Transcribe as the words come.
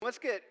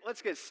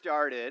let's get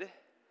started.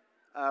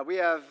 We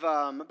have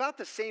about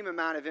the same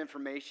amount of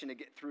information to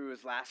get through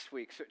as last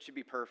week, so it should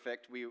be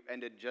perfect. We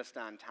ended just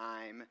on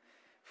time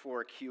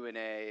for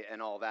Q&A and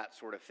all that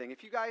sort of thing.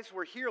 If you guys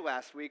were here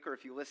last week, or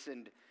if you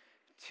listened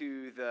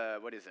to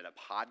a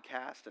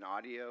podcast, an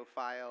audio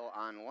file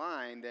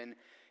online, then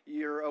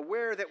you're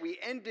aware that we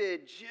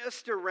ended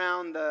just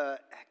around the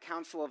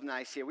Council of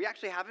Nicaea. We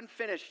actually haven't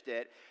finished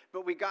it,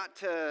 but we got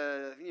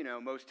to,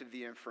 most of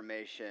the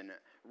information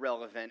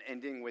relevant,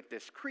 ending with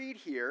this creed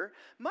here,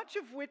 much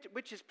of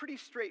which is pretty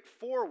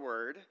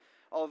straightforward,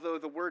 although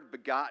the word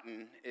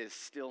begotten is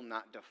still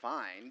not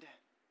defined.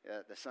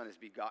 The Son is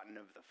begotten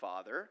of the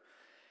Father.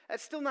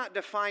 It's still not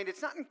defined.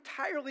 It's not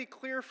entirely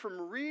clear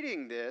from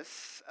reading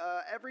this,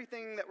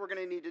 everything that we're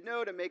going to need to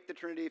know to make the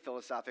Trinity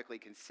philosophically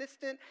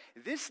consistent.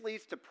 This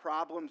leads to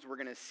problems we're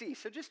going to see.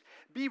 So just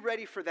be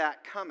ready for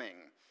that coming.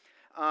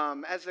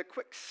 As a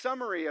quick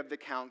summary of the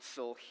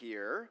council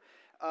here,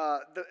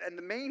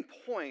 the main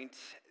point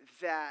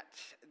that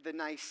the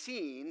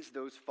Nicenes,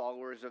 those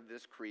followers of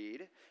this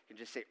creed, you can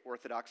just say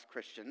Orthodox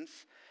Christians,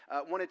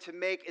 wanted to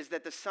make is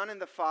that the Son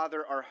and the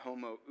Father are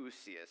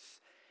homoousios.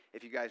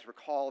 If you guys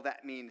recall,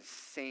 that means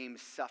same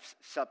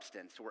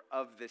substance, or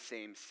of the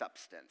same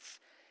substance.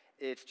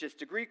 It's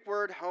just a Greek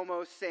word,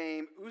 homo,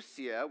 same,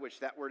 ousia, which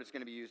that word is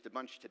going to be used a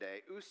bunch today,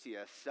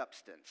 ousia,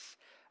 substance,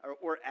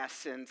 or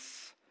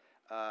essence,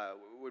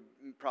 would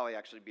probably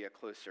actually be a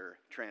closer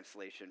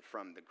translation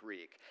from the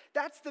Greek.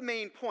 That's the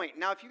main point.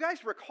 Now, if you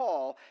guys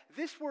recall,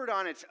 this word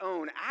on its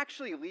own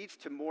actually leads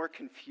to more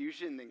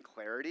confusion than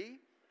clarity,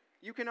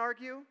 you can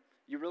argue.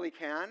 You really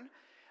can.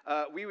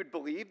 We would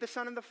believe the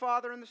Son and the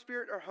Father and the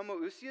Spirit are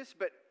homoousios,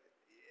 but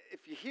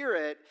if you hear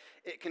it,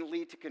 it can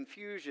lead to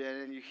confusion,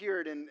 and you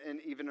hear it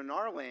even in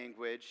our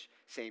language,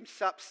 same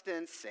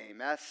substance,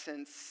 same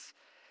essence,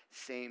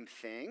 same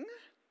thing.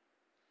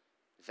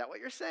 Is that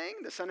what you're saying?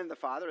 The Son and the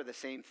Father are the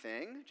same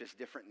thing, just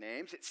different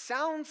names? It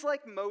sounds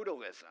like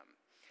modalism.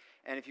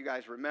 And if you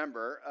guys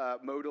remember,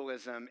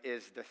 modalism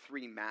is the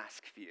three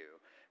mask view.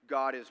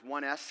 God is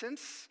one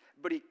essence,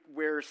 but he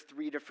wears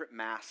three different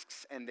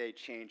masks, and they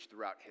change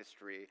throughout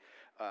history,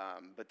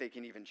 but they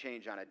can even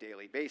change on a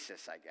daily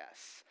basis, I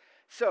guess.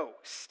 So,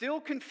 still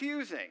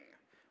confusing.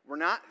 We're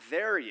not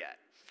there yet.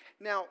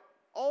 Now,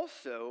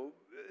 also,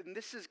 and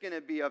this is going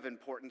to be of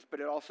importance, but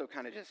it also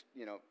kind of just,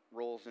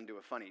 rolls into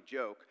a funny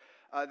joke.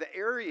 The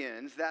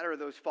Arians, that are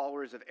those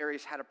followers of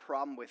Arius, had a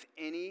problem with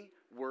any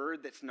word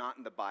that's not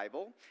in the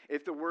Bible.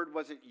 If the word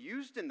wasn't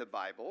used in the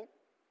Bible,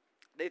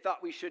 they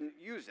thought we shouldn't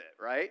use it,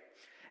 right?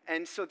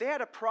 And so they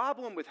had a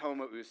problem with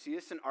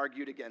homoousios and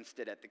argued against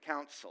it at the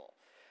council.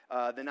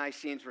 The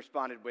Nicenes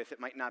responded with, it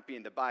might not be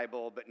in the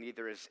Bible, but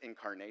neither is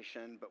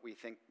incarnation, but we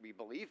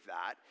believe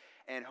that.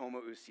 And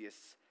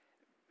homoousios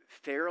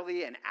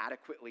fairly and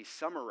adequately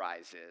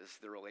summarizes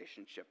the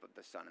relationship of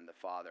the Son and the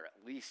Father,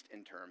 at least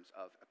in terms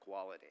of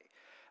equality.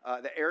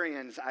 The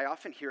Arians, I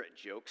often hear it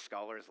joke,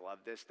 scholars love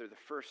this, they're the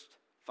first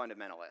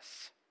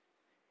fundamentalists.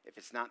 If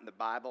it's not in the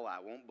Bible, I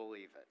won't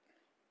believe it,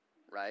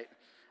 right?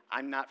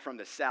 I'm not from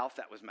the South,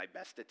 that was my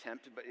best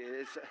attempt, but it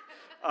is,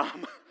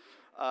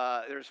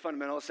 there's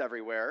fundamentalists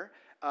everywhere.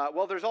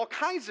 Well, there's all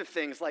kinds of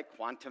things like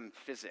quantum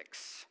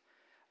physics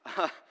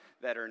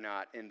that are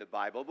not in the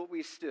Bible, but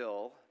we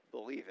still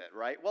believe it,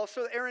 right? Well,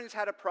 so the Arians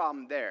had a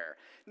problem there.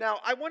 Now,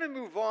 I want to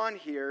move on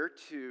here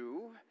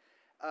to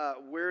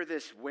where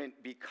this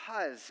went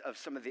because of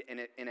some of the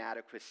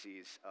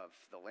inadequacies of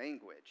the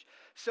language.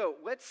 So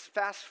let's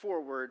fast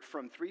forward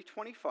from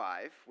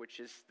 325, which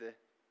is the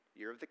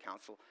year of the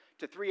council,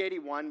 to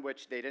 381,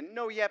 which they didn't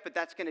know yet, but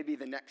that's going to be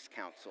the next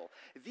council.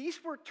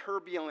 These were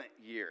turbulent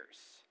years.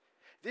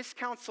 This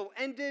council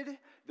ended,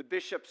 the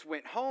bishops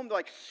went home, they're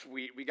like,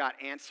 sweet, we got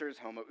answers,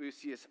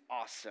 homoousios,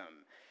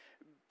 awesome.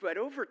 But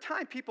over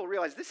time, people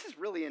realized this is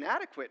really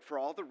inadequate for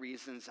all the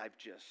reasons I've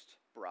just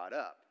brought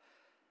up.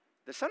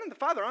 The Son and the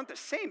Father aren't the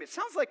same. It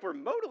sounds like we're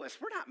modalists.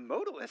 We're not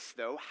modalists,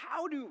 though.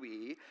 How do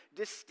we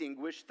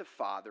distinguish the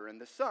Father and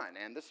the Son?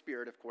 And the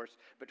Spirit, of course,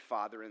 but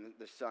Father and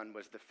the Son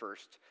was the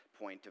first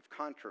point of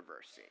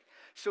controversy.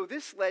 So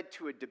this led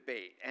to a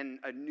debate, and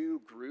a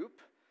new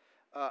group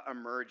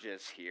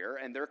emerges here,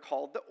 and they're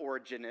called the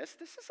Origenists.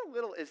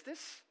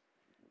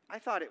 I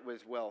thought it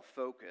was well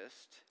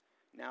focused.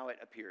 Now it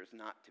appears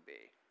not to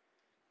be.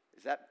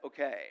 Is that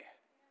okay?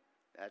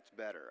 That's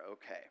better,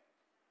 okay.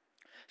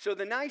 So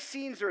the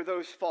Nicenes are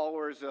those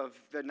followers of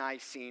the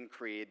Nicene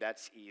Creed.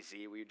 That's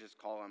easy. We just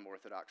call them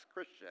Orthodox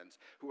Christians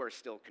who are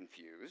still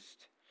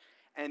confused.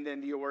 And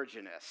then the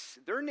Origenists.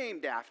 They're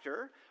named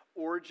after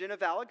Origen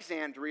of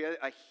Alexandria,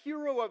 a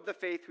hero of the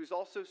faith who's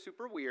also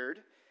super weird,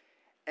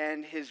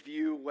 and his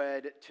view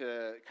led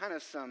to kind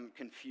of some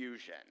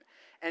confusion.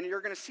 And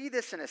you're going to see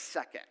this in a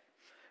second.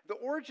 The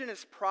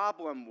Origenist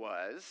problem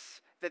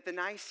was that the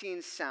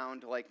Nicenes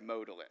sound like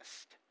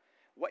modalist.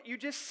 What you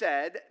just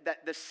said,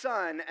 that the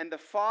Son and the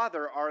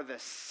Father are the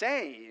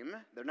same,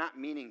 they're not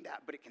meaning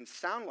that, but it can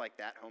sound like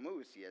that,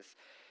 homoousios.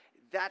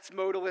 That's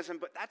modalism,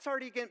 but that's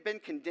already been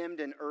condemned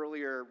in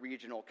earlier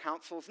regional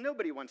councils.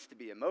 Nobody wants to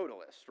be a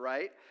modalist,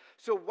 right?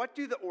 So what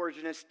do the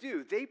Origenists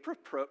do? They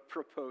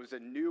propose a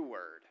new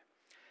word.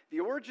 The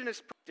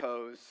Origenists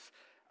propose,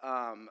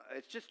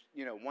 it's just,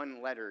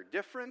 one letter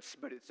difference,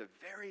 but it's a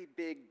very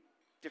big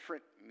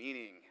different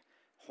meaning.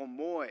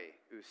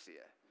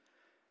 Homoiousia.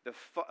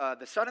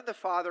 The Son and the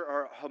Father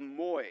are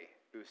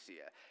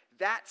homoiousia.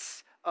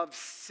 That's of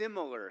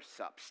similar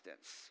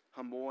substance.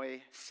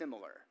 Homoi,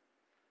 similar.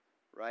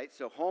 Right?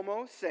 So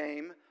homo,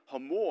 same.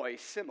 Homoi,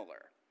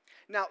 similar.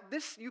 Now,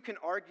 this you can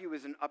argue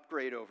is an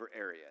upgrade over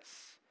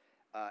Arius.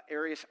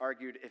 Arius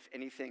argued, if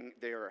anything,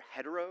 they are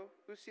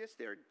heterousios.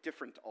 They are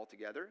different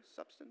altogether,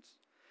 substance.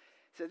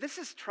 So this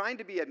is trying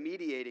to be a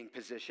mediating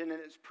position,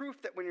 and it's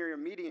proof that when you're in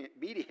a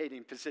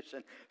mediating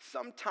position,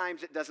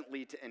 sometimes it doesn't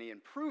lead to any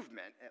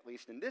improvement, at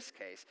least in this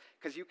case,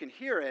 because you can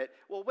hear it.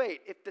 Well,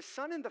 wait, if the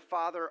Son and the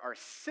Father are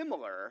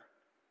similar,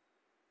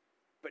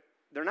 but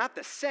they're not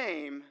the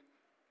same,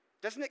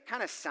 doesn't it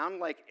kind of sound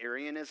like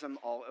Arianism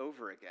all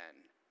over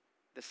again?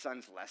 The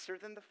Son's lesser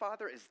than the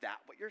Father? Is that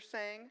what you're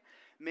saying?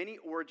 Many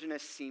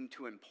Origenists seem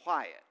to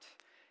imply it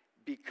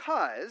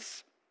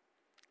because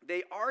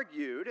they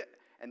argued,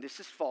 and this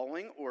is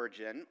following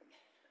Origen,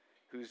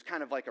 who's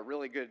kind of like a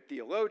really good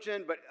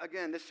theologian, but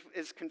again, this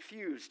is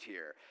confused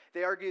here.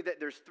 They argue that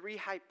there's three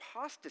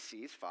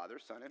hypostases, Father,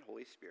 Son, and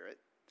Holy Spirit,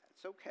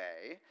 that's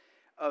okay,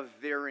 of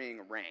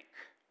varying rank.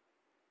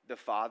 The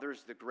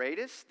Father's the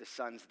greatest, the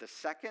Son's the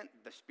second,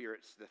 the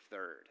Spirit's the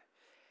third.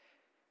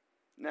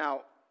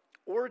 Now,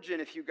 Origen,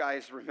 if you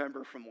guys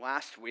remember from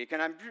last week,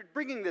 and I'm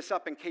bringing this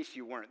up in case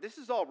you weren't, this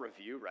is all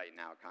review right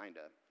now, kind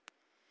of.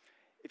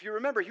 If you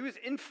remember, he was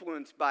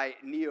influenced by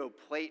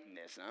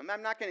Neoplatonism.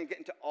 I'm not going to get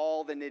into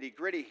all the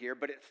nitty-gritty here,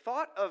 but it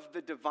thought of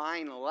the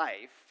divine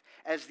life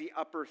as the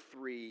upper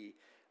three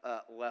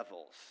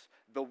levels.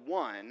 The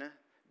one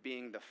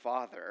being the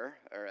Father,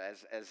 or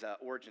as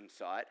Origen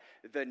saw it,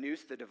 the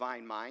nous, the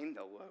divine mind,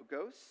 the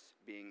Logos,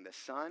 being the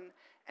Son,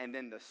 and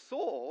then the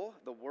soul,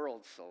 the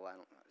world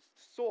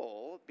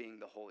soul, being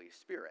the Holy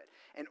Spirit.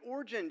 And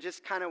Origen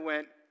just kind of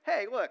went,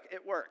 hey, look,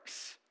 it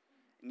works.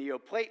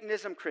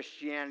 Neoplatonism,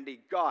 Christianity,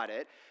 got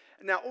it.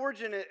 Now,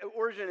 Origen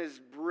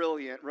is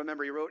brilliant.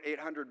 Remember, he wrote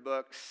 800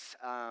 books.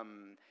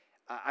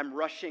 I'm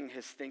rushing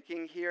his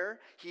thinking here.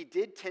 He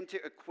did tend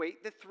to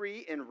equate the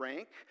three in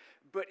rank,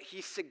 but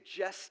he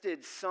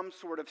suggested some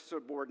sort of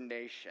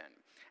subordination.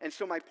 And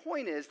so my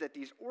point is that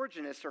these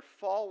Origenists are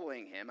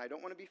following him. I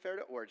don't want to be fair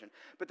to Origen,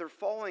 but they're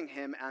following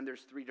him, and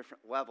there's three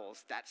different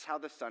levels. That's how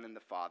the Son and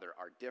the Father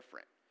are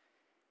different.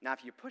 Now,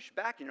 if you push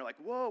back and you're like,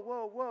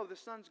 whoa, the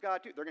Son's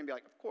God too, they're going to be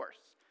like, of course,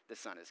 the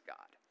Son is God.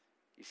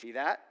 You see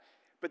that?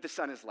 But the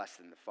Son is less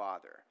than the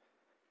Father.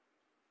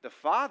 The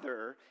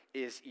Father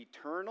is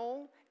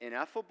eternal,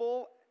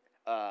 ineffable,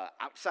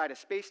 outside of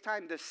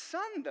space-time. The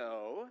Son,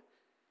 though,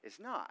 is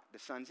not. The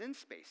Son's in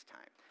space-time.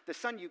 The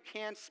Son you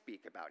can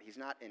speak about. He's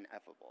not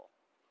ineffable,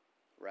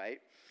 right?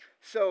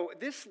 So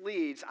this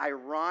leads,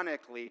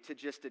 ironically, to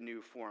just a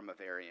new form of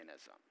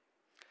Arianism.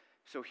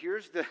 So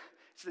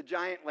it's the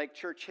giant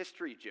church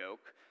history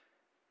joke.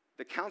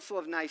 The Council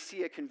of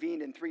Nicaea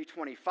convened in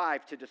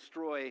 325 to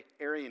destroy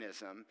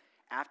Arianism.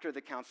 After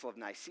the Council of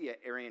Nicaea,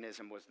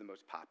 Arianism was the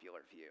most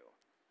popular view,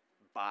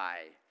 by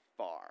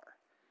far.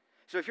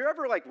 So if you're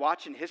ever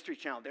watching History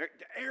Channel, the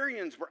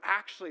Arians were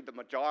actually the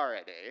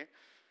majority.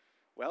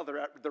 Well,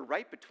 they're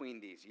right between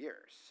these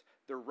years.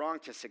 They're wrong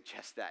to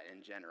suggest that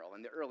in general.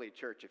 In the early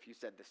church, if you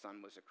said the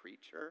Son was a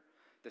creature,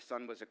 the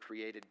Son was a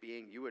created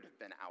being, you would have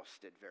been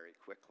ousted very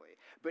quickly.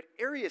 But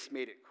Arius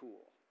made it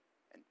cool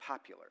and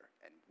popular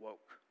and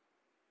woke,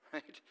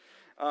 right?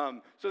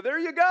 So there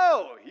you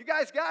go. You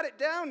guys got it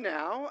down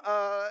now.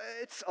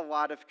 It's a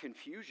lot of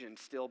confusion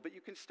still, but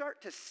you can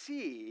start to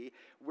see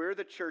where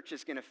the church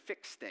is going to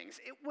fix things.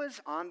 It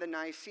was on the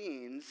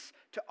Nicenes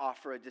to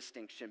offer a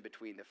distinction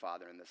between the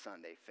Father and the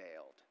Son. They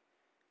failed.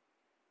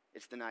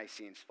 It's the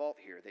Nicenes' fault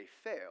here. They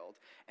failed.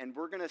 And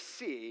we're going to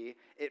see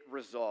it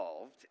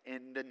resolved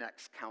in the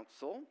next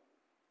council.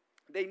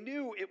 They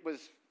knew it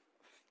was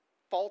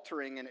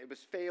faltering and it was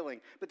failing,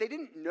 but they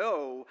didn't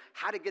know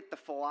how to get the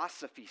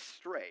philosophy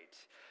straight.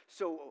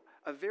 So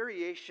a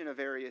variation of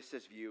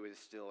Arius' view is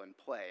still in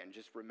play. And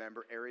just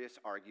remember, Arius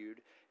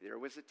argued there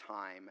was a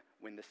time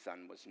when the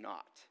Son was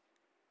not.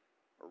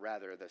 Or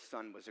rather, the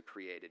Son was a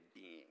created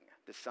being.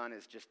 The Son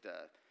is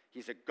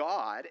he's a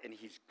God, and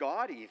he's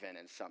God even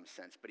in some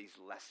sense, but he's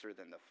lesser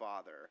than the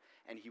Father,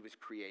 and he was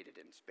created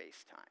in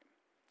space-time.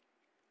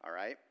 All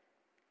right?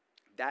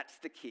 That's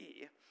the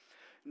key.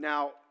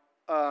 Now,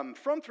 from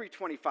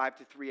 325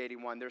 to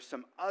 381, there's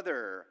some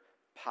other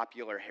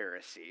popular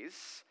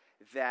heresies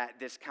that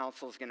this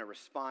council is going to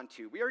respond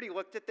to. We already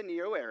looked at the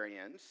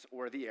Neo-Arians,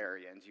 or the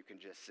Arians, you can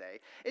just say.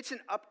 It's an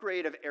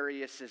upgrade of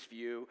Arius'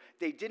 view.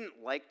 They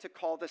didn't like to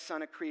call the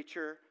Son a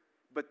creature,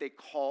 but they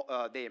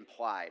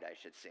implied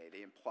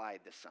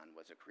the Son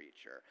was a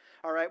creature.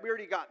 All right, we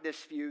already got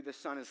this view. The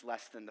Son is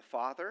less than the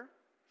Father.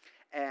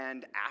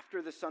 And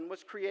after the Son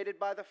was created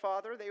by the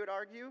Father, they would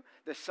argue,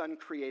 the Son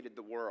created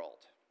the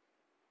world.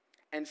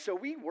 And so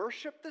we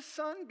worship the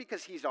Son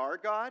because he's our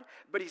God,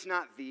 but he's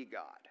not the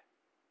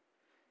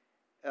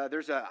God.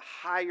 There's a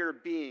higher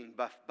being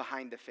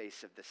behind the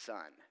face of the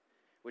Son,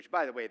 which,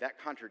 by the way, that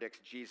contradicts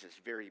Jesus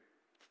very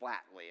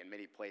flatly in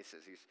many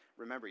places.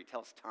 Remember, he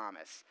tells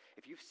Thomas,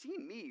 if you've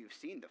seen me, you've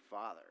seen the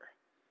Father.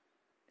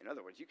 In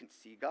other words, you can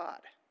see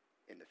God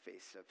in the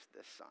face of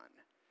the Son.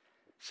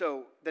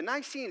 So the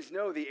Nicenes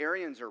know the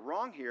Arians are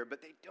wrong here,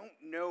 but they don't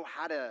know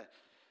how to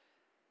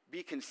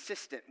be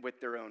consistent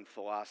with their own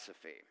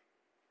philosophy.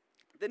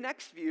 The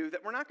next view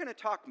that we're not going to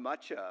talk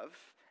much of,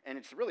 and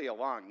it's really a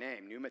long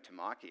name,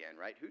 pneumatomachian,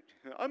 right?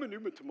 I'm a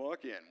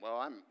pneumatomachian. Well,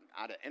 I'm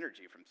out of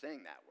energy from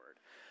saying that word.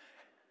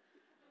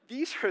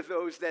 These are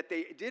those that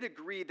they did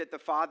agree that the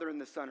Father and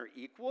the Son are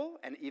equal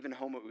and even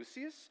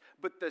homoousios,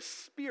 but the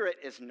Spirit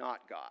is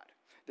not God.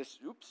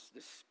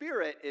 The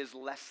Spirit is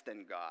less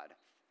than God,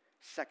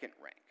 second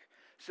rank.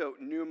 So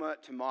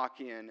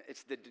pneumatomachian,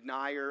 it's the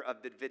denier of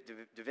the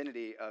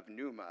divinity of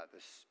pneuma,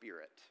 the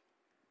Spirit.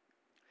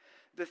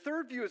 The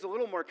third view is a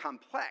little more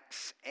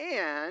complex,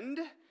 and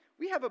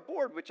we have a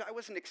board, which I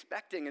wasn't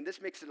expecting, and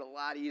this makes it a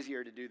lot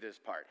easier to do this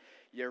part.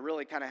 You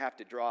really kind of have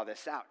to draw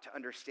this out to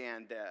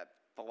understand the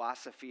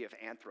philosophy of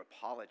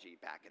anthropology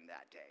back in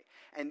that day.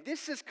 And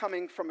this is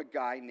coming from a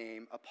guy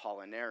named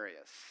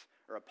Apollinaris,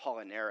 or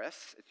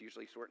Apollinaris, it's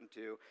usually shortened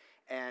to,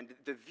 and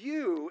the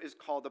view is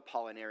called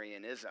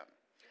Apollinarianism.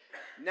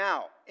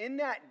 Now, in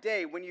that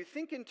day, when you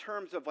think in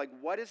terms of like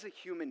what is a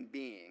human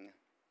being,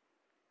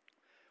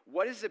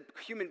 what is a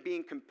human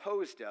being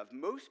composed of,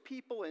 most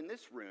people in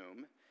this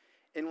room,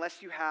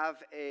 unless you have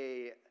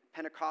a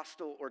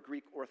Pentecostal or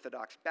Greek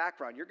Orthodox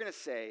background, you're going to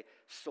say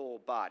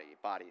soul, body,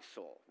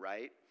 soul,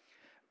 right?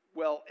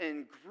 Well,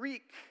 in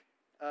Greek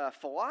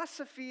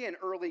philosophy and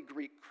early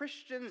Greek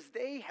Christians,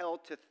 they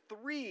held to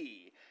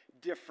three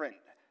different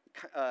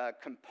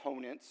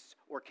components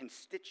or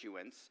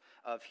constituents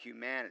of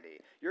humanity.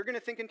 You're going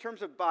to think in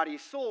terms of body,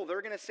 soul.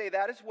 They're going to say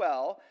that as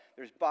well.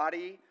 There's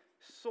body,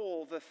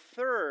 soul. The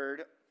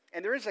third,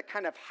 and there is a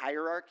kind of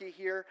hierarchy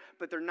here,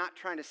 but they're not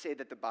trying to say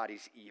that the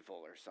body's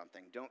evil or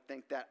something. Don't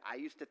think that. I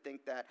used to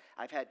think that.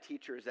 I've had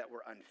teachers that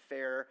were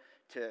unfair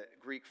to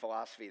Greek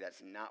philosophy.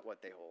 That's not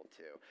what they hold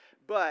to.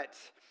 But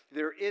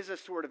there is a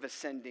sort of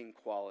ascending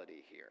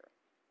quality here.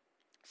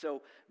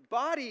 So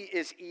body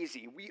is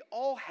easy. We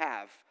all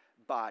have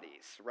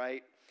bodies,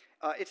 right?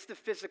 It's the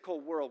physical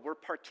world. We're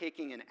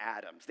partaking in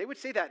atoms. They would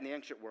say that in the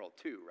ancient world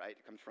too, right?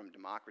 It comes from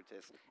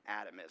Democritus,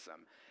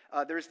 atomism.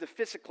 There's the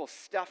physical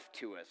stuff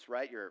to us,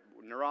 right? Your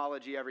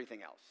neurology,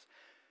 everything else.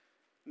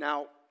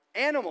 Now,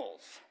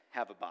 animals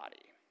have a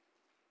body.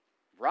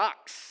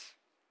 Rocks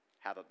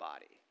have a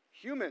body.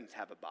 Humans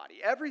have a body.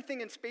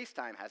 Everything in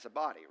space-time has a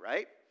body,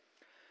 right?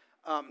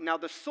 Now,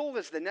 the soul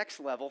is the next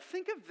level.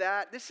 Think of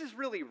that. This is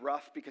really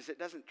rough because it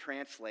doesn't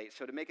translate.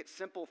 So to make it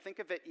simple, think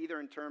of it either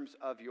in terms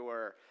of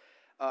your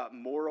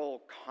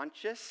moral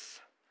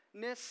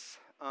consciousness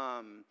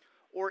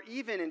or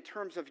even in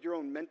terms of your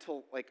own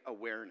mental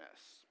awareness.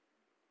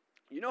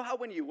 You know how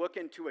when you look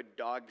into a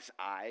dog's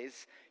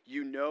eyes,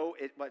 you know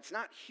it's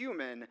not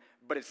human,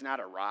 but it's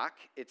not a rock.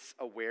 It's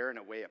aware in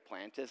a way a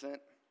plant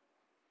isn't.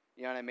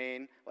 You know what I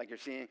mean? Like you're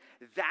seeing,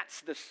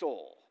 that's the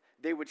soul.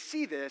 They would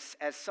see this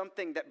as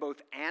something that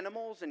both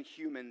animals and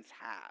humans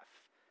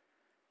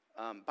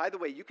have. By the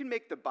way, you can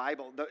make the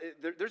Bible,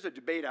 there's a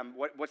debate on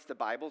what's the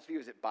Bible's view.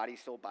 Is it body,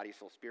 soul,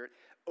 spirit?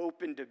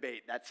 Open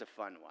debate. That's a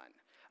fun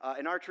one.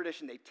 In our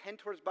tradition, they tend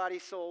towards body,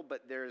 soul,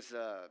 but there's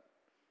a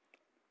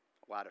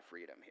lot of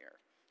freedom here.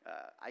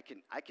 I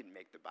can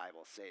make the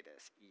Bible say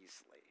this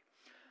easily.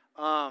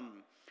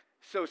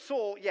 So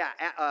soul,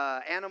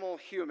 animal,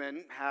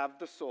 human have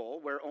the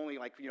soul, where only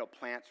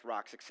plants,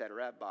 rocks,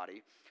 etc. have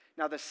body.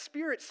 Now the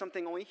spirit's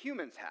something only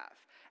humans have,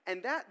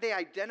 and that they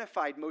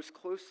identified most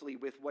closely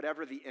with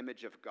whatever the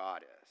image of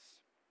God is.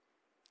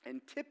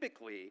 And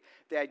typically,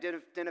 they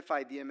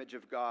identified the image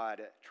of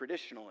God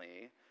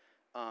traditionally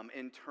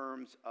in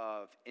terms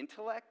of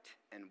intellect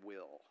and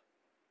will.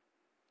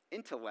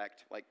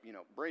 Intellect,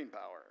 brain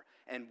power,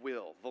 and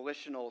will,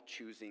 volitional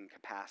choosing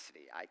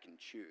capacity. I can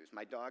choose.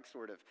 My dog's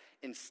sort of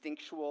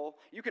instinctual.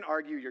 You can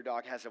argue your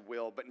dog has a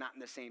will, but not in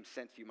the same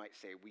sense you might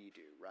say we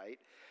do, right?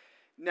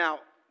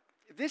 Now,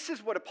 this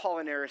is what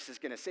Apollinaris is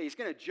going to say. He's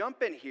going to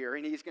jump in here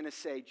and he's going to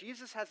say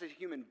Jesus has a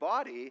human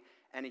body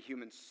and a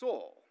human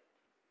soul.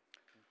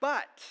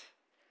 But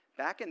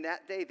back in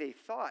that day, they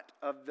thought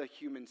of the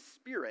human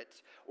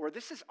spirit, or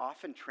this is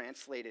often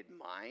translated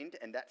mind,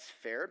 and that's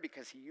fair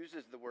because he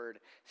uses the word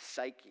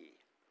psyche.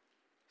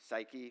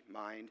 Psyche,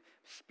 mind,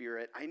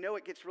 spirit. I know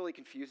it gets really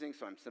confusing,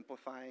 so I'm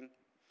simplifying.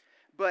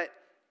 But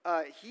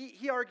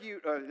he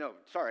argued,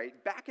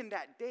 back in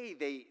that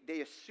day,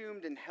 they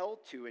assumed and held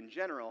to, in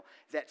general,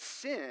 that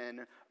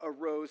sin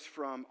arose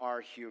from our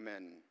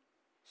human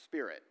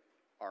spirit,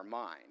 our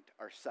mind,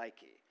 our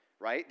psyche,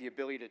 right? The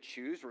ability to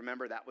choose.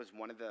 Remember, that was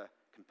one of the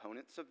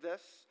components of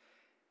this.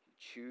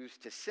 Choose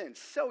to sin.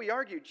 So he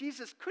argued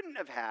Jesus couldn't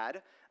have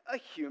had a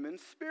human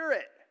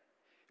spirit.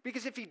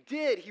 Because if he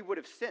did, he would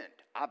have sinned,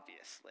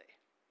 obviously.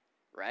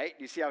 right?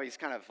 You see how he's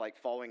kind of like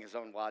following his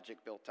own logic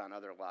built on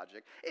other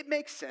logic. It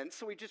makes sense,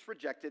 so he just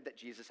rejected that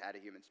Jesus had a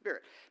human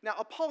spirit. Now,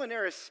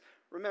 Apollinaris,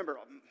 remember,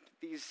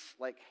 these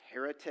like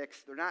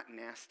heretics, they're not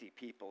nasty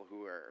people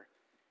who are,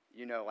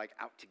 like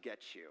out to get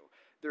you.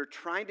 They're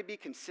trying to be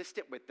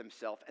consistent with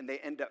themselves, and they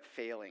end up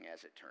failing,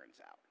 as it turns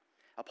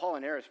out.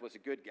 Apollinaris was a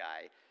good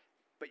guy,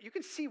 but you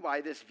can see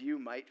why this view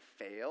might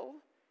fail.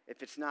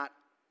 If it's not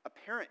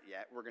apparent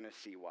yet, we're going to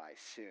see why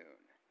soon,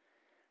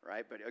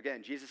 right? But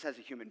again, Jesus has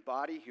a human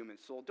body, human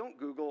soul. Don't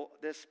Google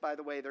this, by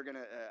the way.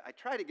 I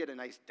try to get a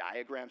nice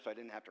diagram so I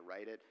didn't have to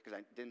write it because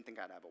I didn't think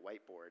I'd have a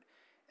whiteboard.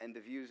 And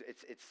the views,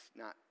 it's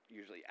not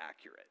usually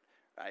accurate.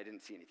 I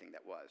didn't see anything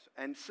that was.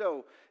 And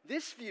so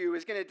this view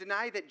is going to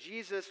deny that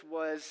Jesus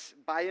was,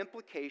 by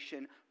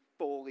implication,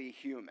 fully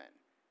human.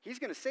 He's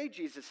going to say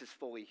Jesus is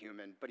fully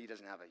human, but he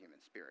doesn't have a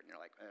human spirit. And you're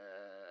like,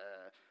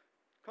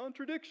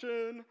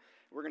 contradiction.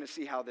 We're going to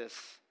see how this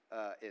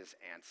is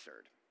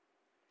answered.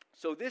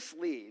 So this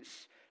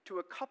leads to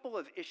a couple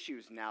of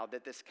issues now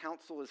that this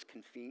council is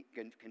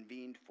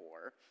convened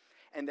for,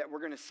 and that we're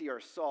going to see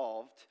are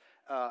solved.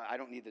 I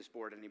don't need this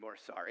board anymore,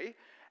 sorry.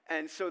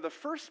 And so the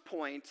first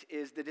point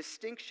is the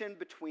distinction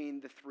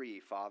between the three,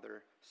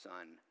 Father,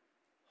 Son,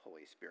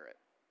 Holy Spirit.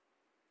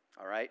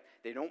 All right?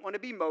 They don't want to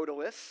be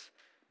modalists,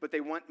 but they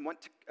want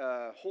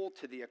to hold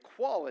to the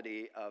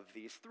equality of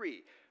these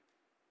three.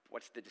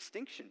 What's the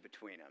distinction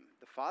between them?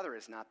 The Father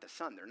is not the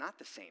Son. They're not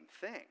the same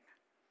thing.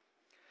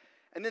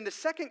 And then the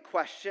second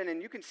question,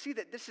 and you can see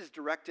that this is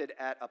directed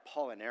at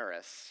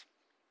Apollinaris.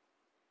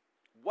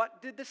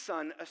 What did the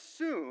Son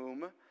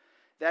assume?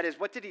 That is,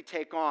 what did he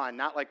take on?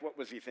 Not like what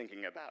was he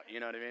thinking about, you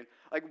know what I mean?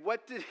 Like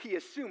what did he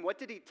assume? What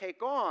did he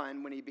take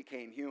on when he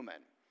became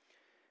human?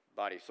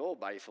 Body, soul,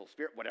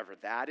 spirit, whatever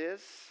that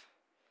is.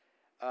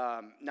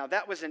 Now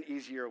that was an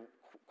easier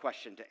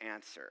question to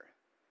answer.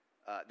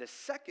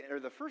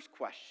 The first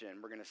question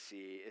we're going to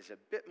see is a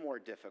bit more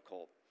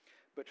difficult.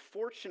 But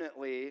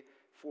fortunately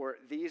for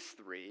these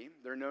three,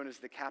 they're known as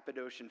the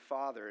Cappadocian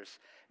Fathers,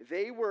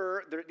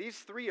 these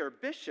three are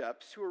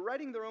bishops who are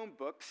writing their own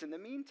books in the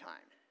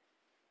meantime.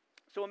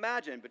 So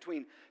imagine,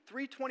 between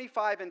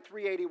 325 and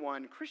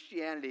 381,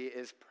 Christianity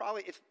is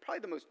probably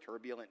the most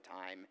turbulent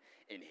time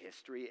in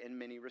history in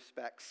many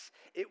respects.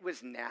 It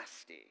was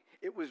nasty.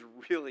 It was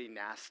really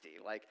nasty.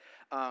 Like,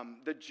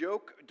 the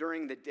joke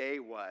during the day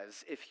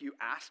was, if you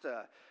asked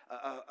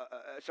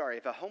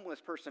if a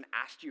homeless person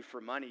asked you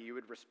for money, you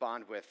would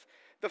respond with,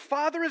 "The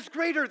Father is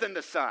greater than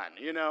the Son,"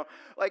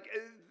 Like,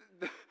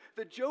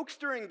 the jokes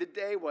during the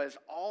day was,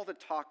 all the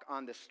talk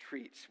on the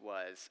streets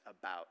was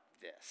about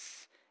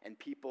this. And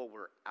people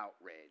were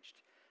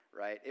outraged,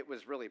 right? It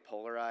was really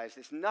polarized.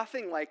 It's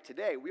nothing like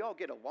today. We all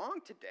get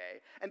along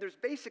today, and there's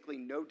basically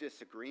no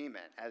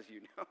disagreement, as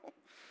you know.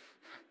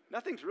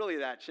 Nothing's really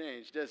that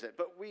changed, is it?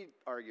 But we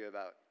argue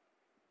about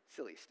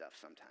silly stuff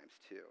sometimes,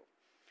 too.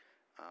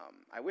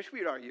 I wish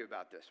we'd argue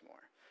about this more.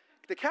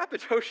 The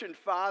Cappadocian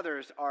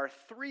Fathers are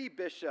three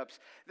bishops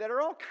that are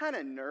all kind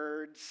of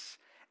nerds,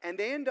 and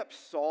they end up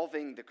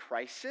solving the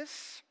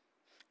crisis,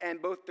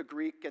 and both the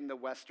Greek and the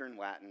Western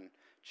Latin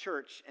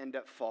Church end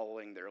up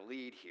following their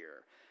lead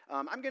here.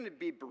 I'm going to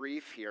be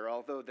brief here,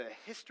 although the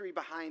history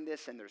behind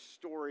this and their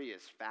story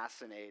is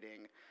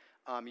fascinating.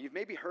 You've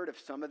maybe heard of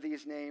some of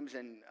these names,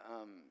 and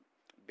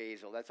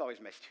Basil, that's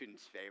always my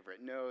students' favorite.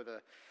 No,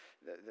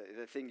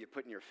 the thing you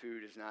put in your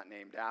food is not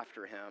named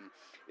after him.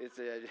 It's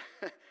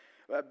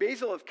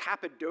Basil of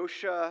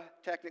Cappadocia,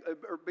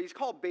 but he's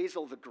called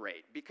Basil the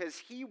Great because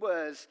he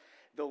was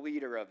the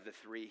leader of the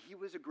three. He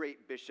was a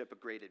great bishop, a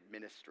great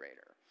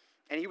administrator.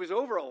 And he was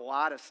over a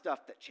lot of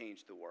stuff that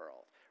changed the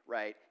world,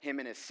 right? Him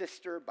and his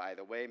sister, by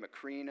the way,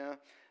 Macrina,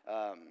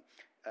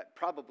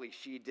 probably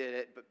she did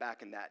it, but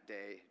back in that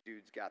day,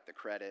 dudes got the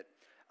credit.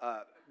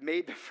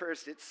 Made the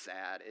first, it's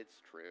sad, it's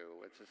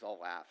true, it's just all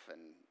laugh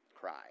and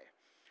cry.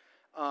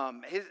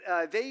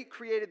 They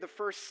created the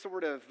first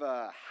sort of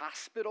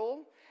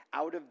hospital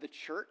out of the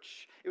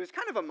church. It was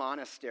kind of a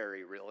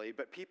monastery, really,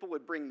 but people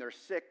would bring their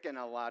sick, and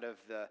a lot of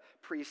the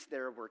priests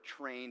there were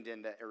trained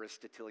in the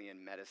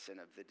Aristotelian medicine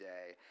of the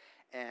day.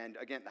 And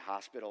again, the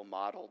hospital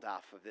modeled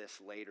off of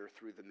this later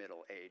through the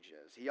Middle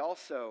Ages. He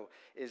also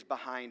is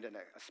behind a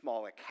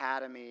small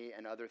academy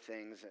and other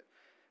things.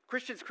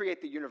 Christians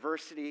create the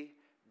university.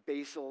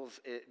 Basil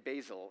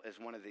is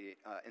one of the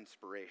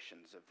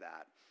inspirations of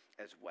that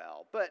as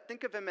well. But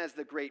think of him as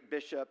the great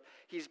bishop.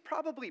 He's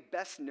probably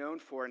best known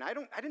for, and I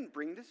didn't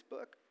bring this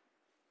book,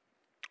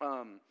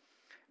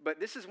 but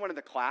this is one of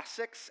the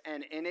classics,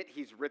 and in it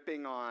he's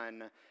ripping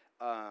on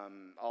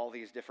all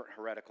these different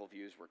heretical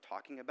views we're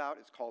talking about.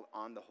 It's called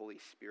On the Holy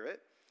Spirit.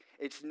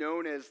 It's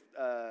known as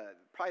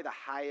probably the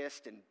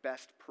highest and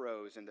best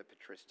prose in the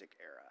patristic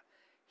era.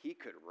 He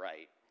could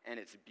write, and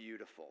it's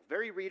beautiful.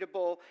 Very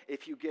readable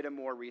if you get a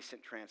more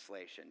recent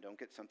translation. Don't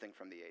get something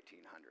from the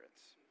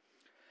 1800s.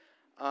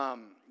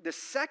 The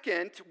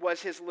second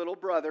was his little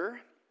brother,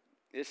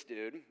 this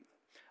dude,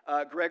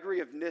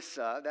 Gregory of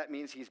Nyssa. That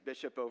means he's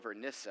bishop over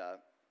Nyssa.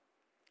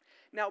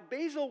 Now,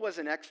 Basil was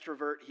an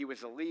extrovert. He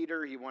was a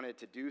leader. He wanted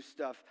to do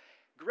stuff.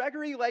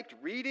 Gregory liked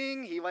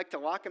reading. He liked to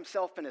lock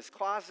himself in his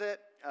closet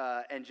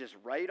and just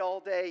write all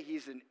day.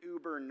 He's an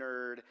uber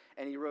nerd,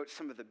 and he wrote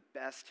some of the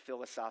best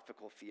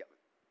philosophical theology.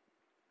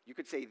 You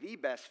could say the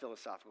best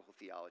philosophical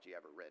theology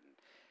ever written.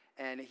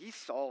 And he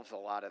solves a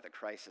lot of the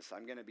crisis.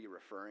 I'm going to be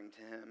referring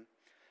to him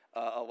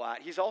a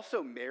lot. He's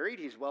also married.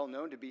 He's well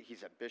known to be,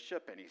 he's a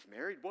bishop and he's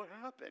married. What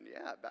happened?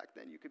 Yeah, back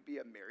then you could be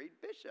a married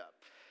bishop.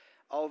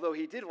 Although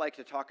he did like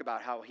to talk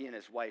about how he and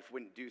his wife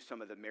wouldn't do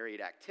some of the married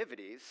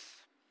activities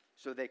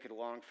so they could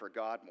long for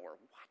God more.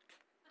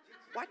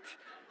 What?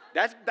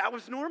 That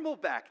was normal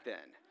back then.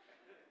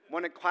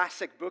 One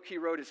classic book he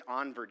wrote is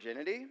On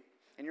Virginity.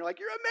 And you're like,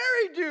 you're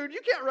a married dude. You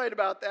can't write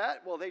about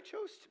that. Well, they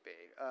chose to be.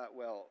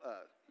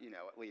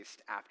 At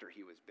least after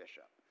he was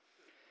bishop.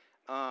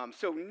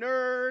 So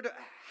nerd,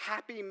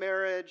 happy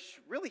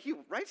marriage. Really, he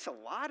writes a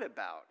lot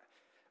about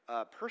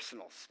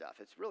personal stuff.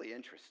 It's really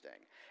interesting.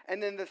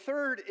 And then the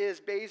third is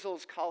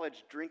Basil's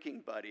college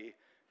drinking buddy,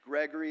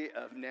 Gregory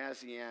of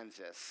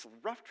Nazianzus.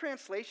 Rough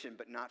translation,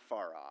 but not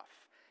far off.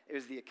 It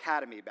was the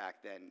academy back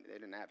then. They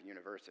didn't have a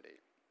university.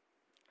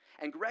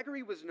 And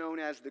Gregory was known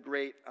as the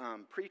great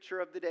preacher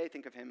of the day.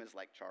 Think of him as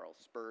like Charles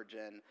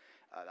Spurgeon.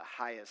 The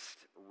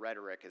highest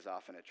rhetoric is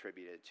often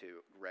attributed to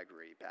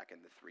Gregory back in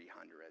the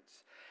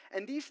 300s.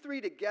 And these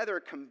three together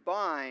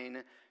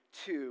combine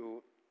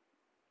to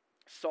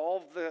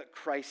solve the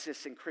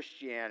crisis in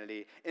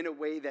Christianity in a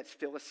way that's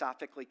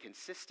philosophically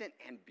consistent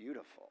and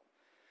beautiful.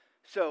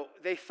 So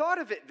they thought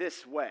of it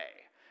this way.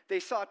 They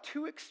saw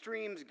two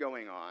extremes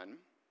going on.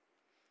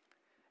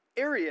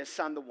 Arius,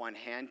 on the one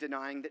hand,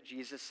 denying that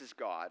Jesus is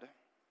God.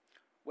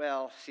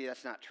 Well, see,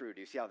 that's not true.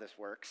 Do you see how this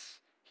works?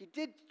 He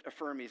did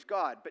affirm he's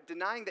God, but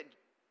denying that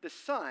the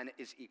Son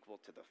is equal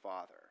to the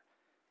Father.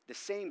 The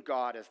same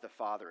God as the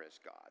Father is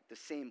God. The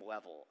same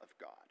level of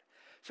God.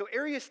 So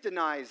Arius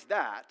denies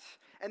that,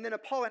 and then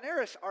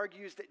Apollinaris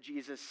argues that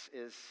Jesus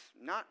is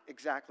not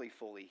exactly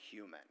fully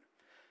human.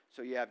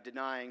 So you have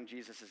denying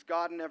Jesus is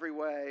God in every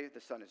way,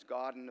 the Son is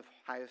God in the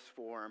highest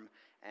form,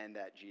 and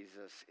that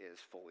Jesus is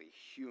fully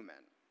human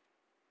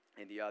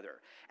in the other.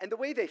 And the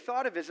way they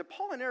thought of it is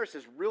Apollinaris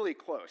is really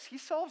close. He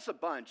solves a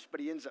bunch, but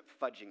he ends up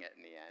fudging it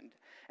in the end.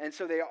 And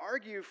so they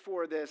argue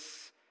for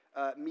this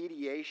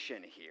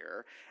mediation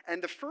here. And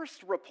the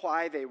first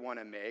reply they want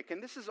to make,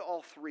 and this is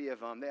all three of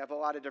them, they have a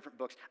lot of different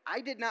books.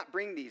 I did not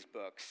bring these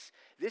books.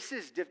 This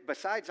is,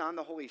 besides On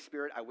the Holy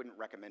Spirit, I wouldn't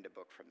recommend a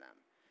book from them.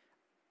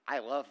 I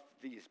love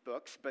these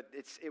books, but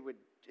it's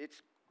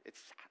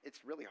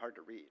really hard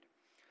to read.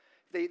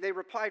 They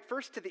replied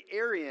first to the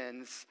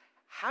Arians,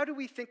 how do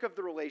we think of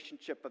the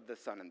relationship of the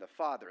Son and the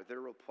Father? Their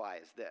reply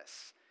is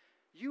this.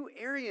 You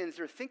Arians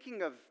are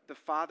thinking of the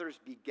Father's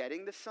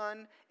begetting the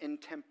Son in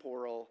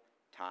temporal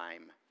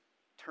time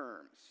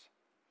terms.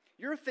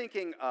 You're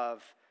thinking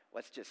of,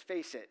 let's just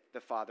face it, the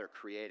Father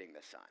creating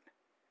the Son.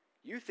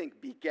 You think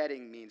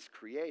begetting means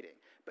creating.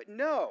 But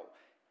no,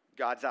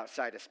 God's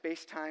outside of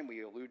space-time.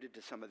 We alluded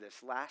to some of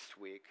this last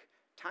week.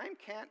 Time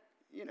can't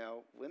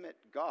limit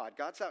God.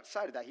 God's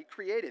outside of that. He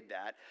created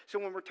that. So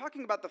when we're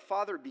talking about the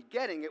Father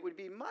begetting, it would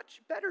be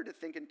much better to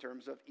think in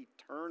terms of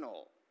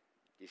eternal.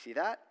 Do you see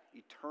that?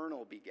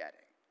 Eternal begetting.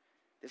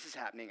 This is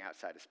happening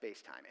outside of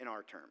space-time in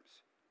our terms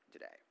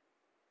today.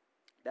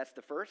 That's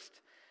the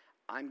first.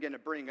 I'm going to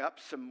bring up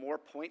some more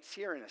points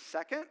here in a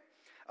second.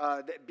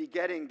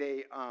 Begetting,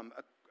 they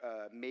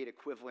made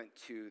equivalent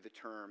to the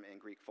term in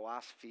Greek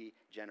philosophy,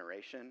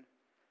 generation.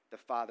 The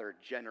Father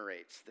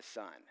generates the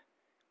Son.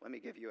 Let me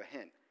give you a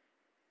hint.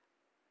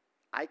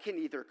 I can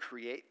either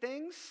create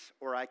things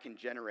or I can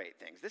generate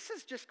things. This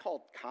is just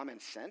called common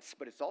sense,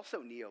 but it's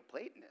also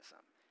Neoplatonism.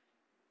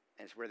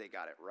 And it's where they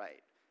got it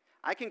right.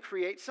 I can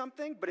create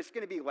something, but it's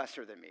going to be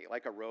lesser than me,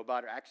 like a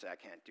robot. Or actually, I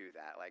can't do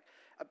that. Like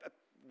a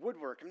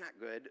woodwork, I'm not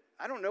good.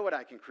 I don't know what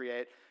I can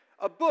create.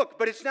 A book,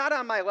 but it's not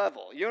on my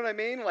level. You know what I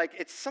mean? Like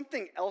it's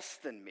something else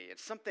than me.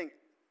 It's something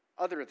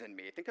other than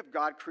me. Think of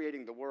God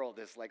creating the world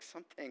as like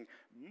something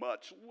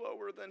much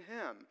lower than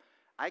him.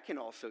 I can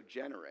also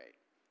generate.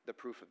 The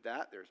proof of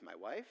that, there's my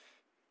wife.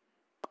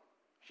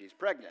 She's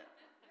pregnant.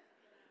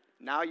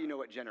 Now you know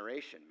what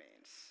generation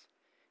means.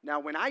 Now,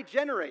 when I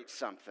generate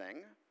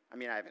something, I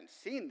mean, I haven't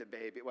seen the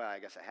baby. Well, I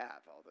guess I have.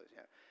 All those,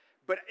 yeah.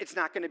 But it's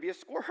not going to be a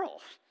squirrel.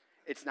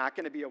 It's not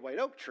going to be a white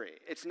oak tree.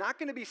 It's not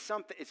going to be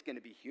something. It's going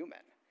to be human.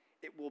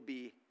 It will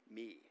be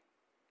me.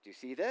 Do you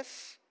see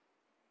this?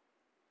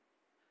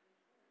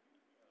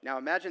 Now,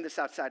 imagine this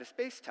outside of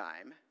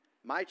space-time.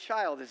 My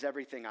child is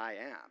everything I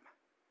am.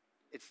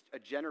 It's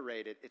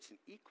an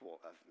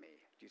equal of me.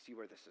 Do you see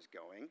where this is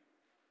going?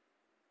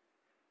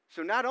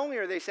 So not only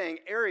are they saying,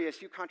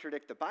 Arius, you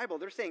contradict the Bible,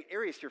 they're saying,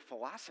 Arius, your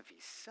philosophy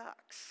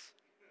sucks.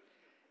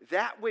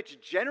 That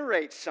which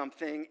generates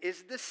something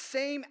is the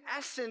same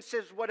essence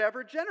as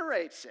whatever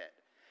generates it.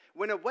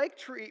 When a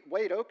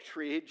white oak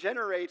tree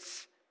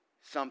generates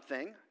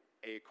something,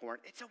 acorn,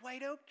 it's a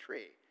white oak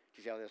tree. Do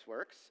you see how this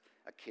works?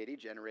 A kitty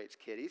generates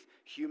kitties.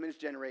 Humans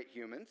generate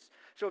humans.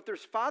 So if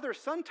there's Father,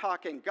 Son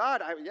talking,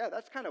 God,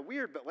 that's kind of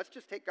weird, but let's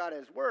just take God at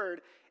his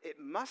word. It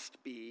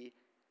must be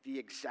the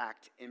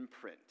exact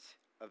imprint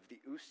of the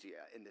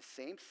ousia. In the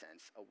same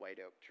sense, a white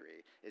oak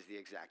tree is the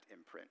exact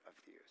imprint of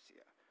the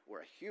ousia, or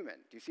a human.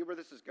 Do you see where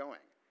this is going?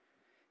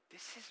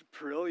 This is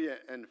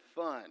brilliant and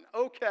fun.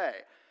 Okay,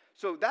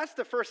 so that's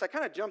the first. I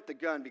kind of jumped the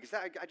gun because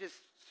I just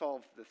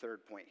solved the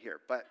third point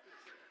here. But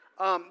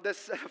the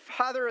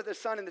Father, the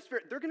Son, and the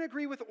Spirit, they're going to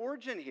agree with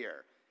Origen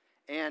here.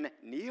 And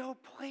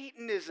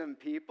Neoplatonism,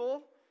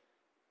 people,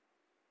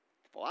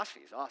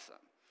 philosophy is awesome.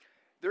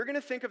 They're going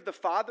to think of the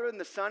Father and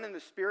the Son and the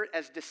Spirit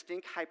as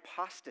distinct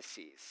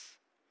hypostases.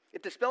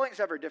 If the spelling's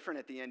ever different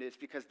at the end, it's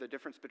because the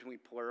difference between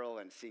plural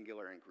and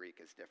singular in Greek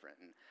is different.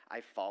 And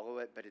I follow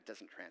it, but it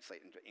doesn't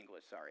translate into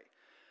English, sorry.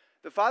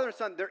 The Father and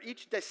Son, they're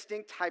each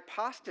distinct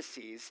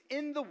hypostases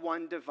in the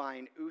one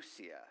divine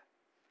ousia.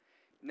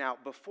 Now,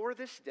 before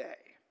this day,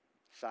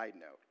 side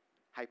note,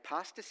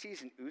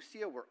 hypostases and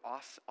ousia were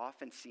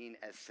often seen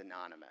as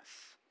synonymous.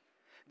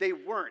 They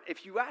weren't.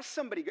 If you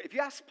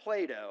ask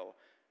Plato,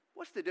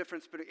 what's the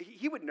difference between,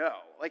 he would know.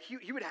 Like,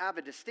 he would have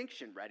a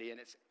distinction ready, and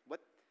it's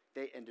what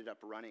they ended up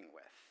running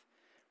with,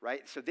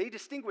 right? So they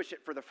distinguish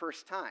it for the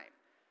first time.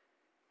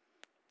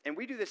 And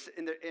we do this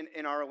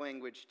in our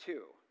language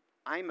too.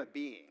 I'm a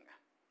being,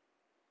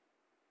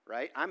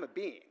 right? I'm a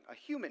being, a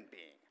human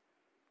being.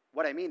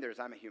 What I mean there is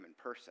I'm a human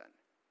person.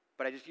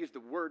 But I just use the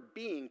word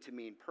being to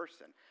mean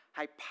person.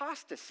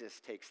 Hypostasis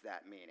takes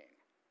that meaning,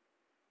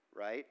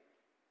 right?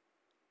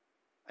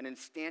 An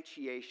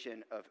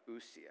instantiation of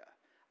ousia.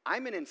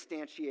 I'm an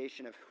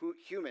instantiation of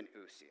human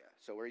ousia.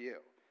 So are you.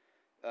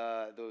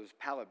 Those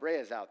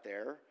palabreas out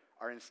there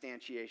are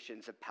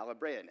instantiations of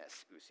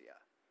palabreaness ousia.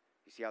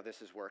 You see how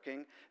this is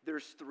working?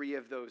 There's 3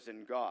 of those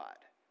in God.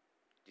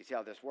 Do you see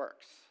how this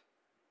works?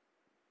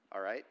 All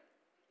right.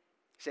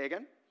 Say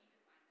again?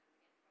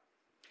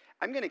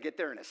 I'm going to get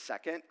there in a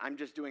second. I'm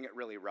just doing it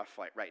really rough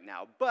right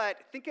now. But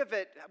think of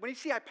it, when you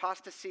see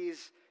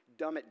hypostases,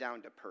 dumb it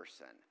down to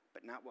person,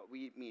 but not what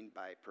we mean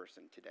by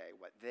person today,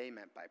 what they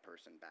meant by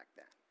person back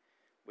then,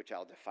 which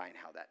I'll define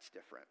how that's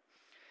different.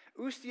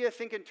 Ousia,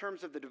 think in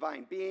terms of the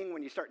divine being.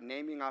 When you start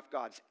naming off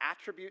God's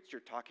attributes,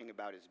 you're talking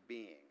about his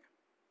being.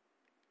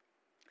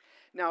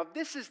 Now, if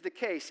this is the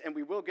case, and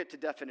we will get to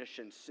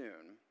definitions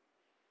soon,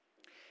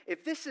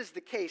 if this is the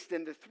case,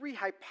 then the 3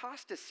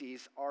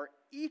 hypostases are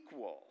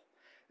equal.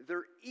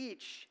 They're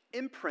each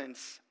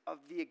imprints of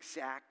the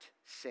exact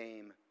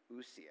same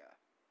ousia.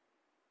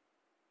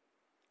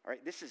 All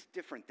right, this is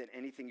different than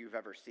anything you've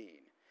ever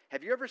seen.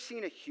 Have you ever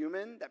seen a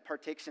human that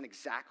partakes in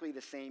exactly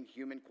the same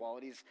human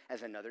qualities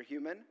as another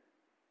human?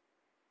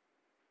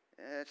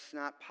 It's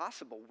not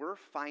possible. We're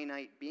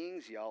finite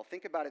beings, y'all.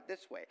 Think about it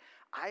this way.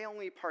 I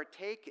only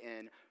partake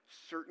in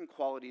certain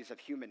qualities of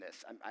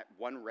humanness. I'm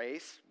one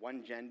race,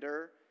 one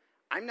gender.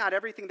 I'm not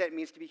everything that it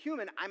means to be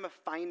human. I'm a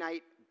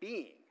finite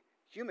being.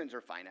 Humans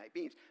are finite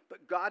beings.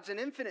 But God's an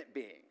infinite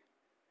being.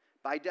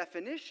 By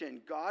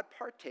definition, God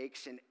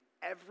partakes in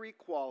every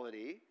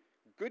quality,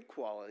 good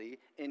quality,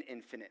 in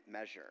infinite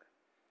measure.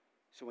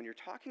 So when you're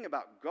talking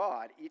about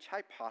God, each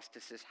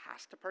hypostasis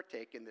has to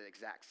partake in the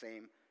exact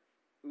same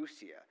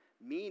ousia,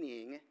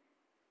 meaning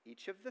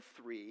each of the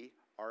 3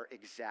 are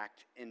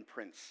exact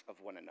imprints of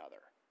one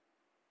another.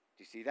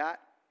 Do you see that?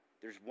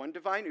 There's one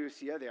divine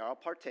ousia, they all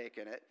partake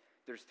in it.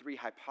 There's 3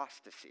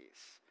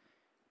 hypostases.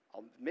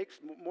 I'll make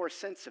more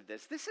sense of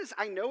this.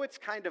 I know it's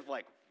kind of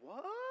like,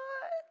 what?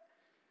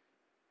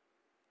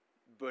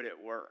 But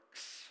it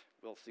works.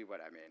 We'll see what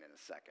I mean in a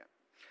second.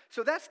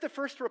 So that's the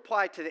first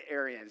reply to the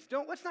Arians.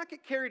 Let's not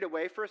get carried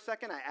away for a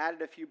second. I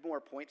added a few more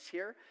points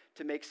here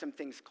to make some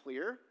things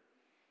clear.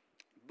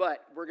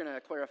 But we're going to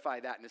clarify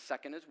that in a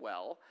second as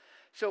well.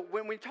 So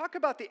when we talk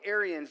about the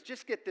Arians,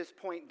 just get this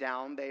point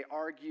down. They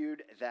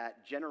argued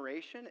that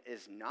generation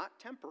is not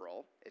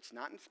temporal. It's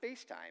not in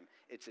space-time.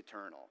 It's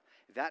eternal.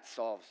 That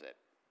solves it,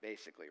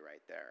 basically,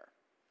 right there.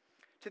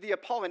 To the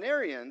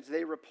Apollinarians,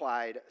 they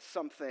replied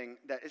something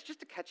that is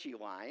just a catchy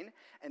line,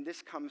 and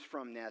this comes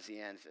from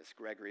Nazianzus,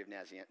 Gregory of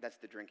Nazianzus. That's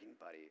the drinking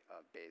buddy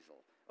of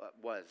Basil.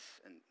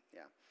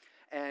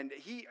 And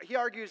he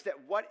argues that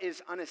what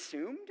is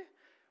unassumed,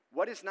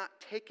 what is not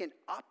taken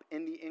up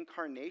in the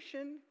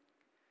incarnation,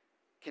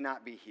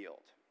 cannot be healed.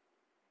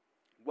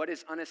 What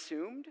is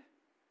unassumed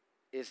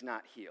is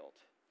not healed.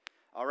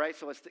 All right,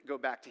 so let's go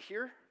back to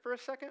here for a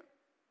second.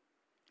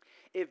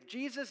 If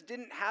Jesus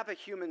didn't have a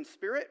human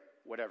spirit,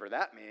 whatever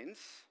that means,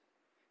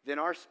 then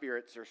our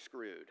spirits are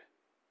screwed.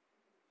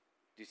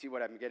 Do you see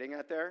what I'm getting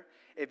at there?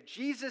 If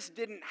Jesus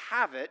didn't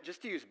have it,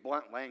 just to use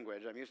blunt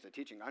language, I'm used to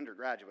teaching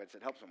undergraduates,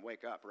 it helps them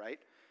wake up, right?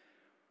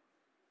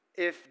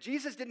 If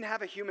Jesus didn't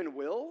have a human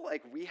will,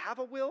 like we have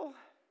a will,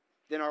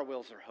 then our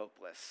wills are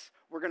hopeless.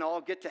 We're going to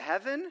all get to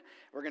heaven,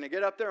 we're going to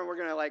get up there, and we're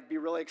going to be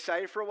really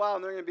excited for a while,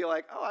 and they're going to be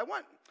like, oh, I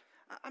want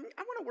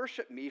to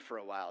worship me for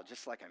a while,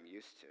 just like I'm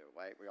used to,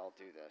 right? We all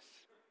do this,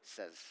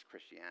 says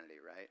Christianity,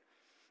 right?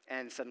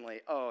 And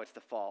suddenly, oh, it's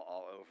the fall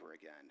all over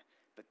again.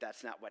 But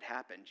that's not what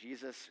happened.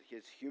 Jesus,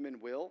 his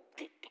human will,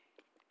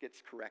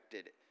 gets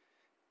corrected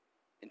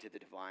into the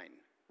divine,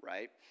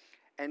 right?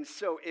 And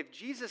so if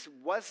Jesus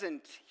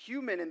wasn't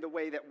human in the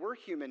way that we're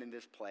human in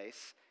this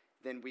place,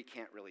 then we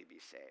can't really be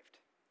saved.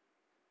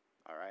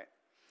 All right?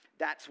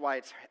 That's why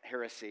it's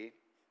heresy,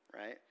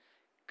 right?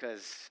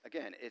 Because,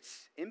 again,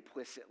 it's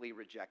implicitly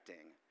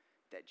rejecting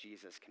that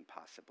Jesus can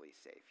possibly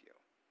save you.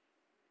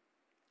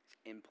 It's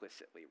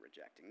implicitly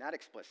rejecting, not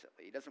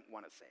explicitly. He doesn't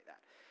want to say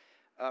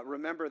that.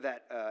 Remember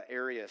that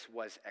Arius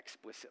was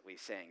explicitly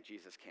saying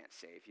Jesus can't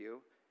save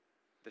you.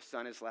 The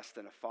Son is less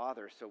than a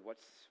father, so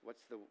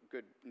what's the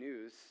good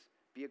news?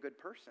 Be a good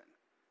person.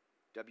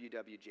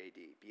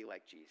 WWJD, be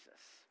like Jesus.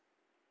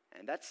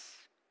 And that's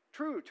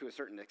true to a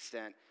certain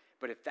extent,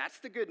 but if that's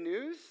the good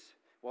news,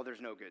 well,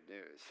 there's no good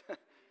news,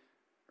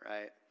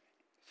 right?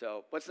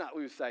 So let's not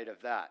lose sight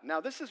of that. Now,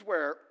 this is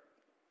where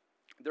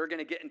they're going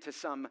to get into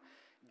some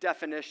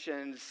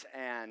definitions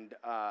and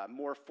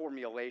more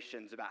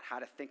formulations about how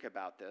to think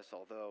about this,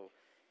 although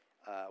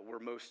we're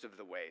most of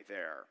the way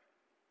there.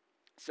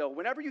 So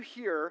whenever you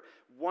hear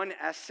one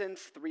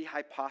essence, three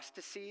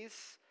hypostases,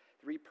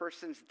 three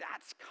persons,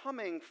 that's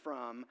coming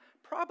from,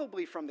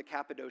 probably from the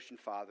Cappadocian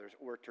Fathers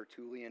or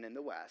Tertullian in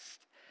the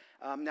West.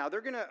 Now,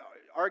 they're going to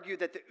argue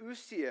that the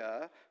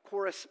ousia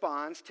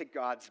corresponds to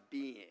God's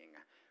being.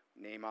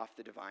 Name off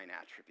the divine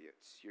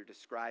attributes. You're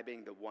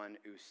describing the one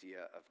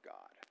ousia of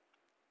God.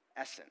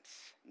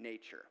 Essence,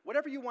 nature,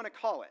 whatever you want to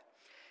call it.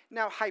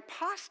 Now,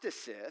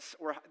 hypostasis,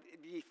 or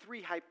the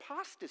three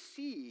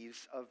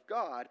hypostases of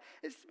God,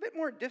 is a bit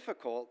more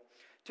difficult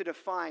to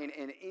define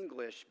in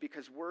English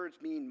because words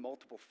mean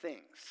multiple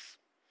things.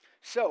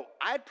 So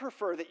I'd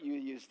prefer that you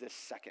use this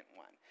second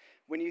one.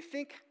 When you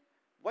think,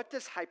 what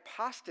does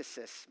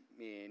hypostasis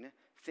mean?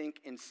 Think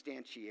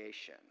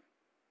instantiation.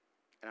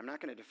 And I'm not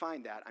going to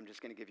define that. I'm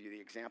just going to give you the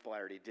example I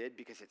already did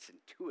because it's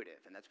intuitive,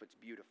 and that's what's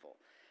beautiful.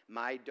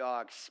 My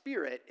dog,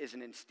 Spirit, is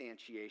an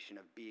instantiation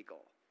of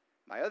Beagle.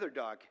 My other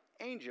dog,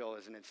 Angel,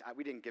 is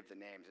we didn't give the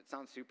names. It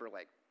sounds super,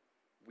 like,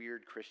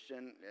 weird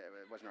Christian.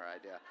 It wasn't our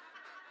idea.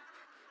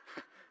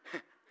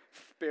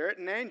 Spirit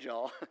and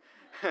Angel.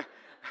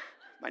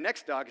 My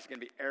next dog is going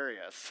to be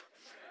Arius.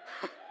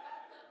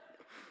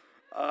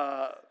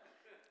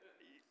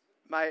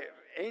 My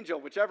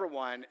Angel, whichever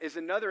one, is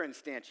another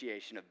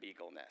instantiation of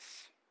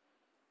Beagleness.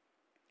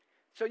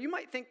 So you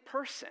might think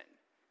person,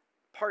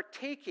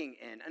 partaking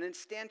in, an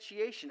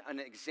instantiation, an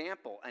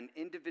example, an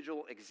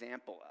individual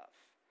example of.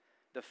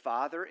 The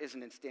Father is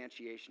an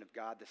instantiation of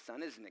God. The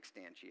Son is an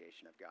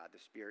instantiation of God. The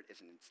Spirit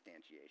is an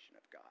instantiation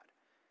of God.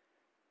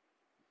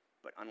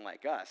 But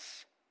unlike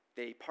us,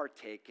 they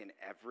partake in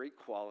every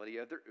quality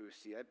of their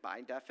ousia,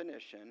 by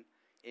definition,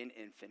 in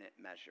infinite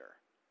measure.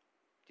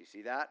 Do you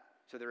see that?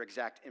 So they're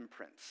exact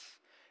imprints.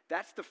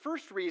 That's the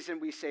first reason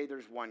we say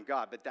there's one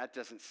God, but that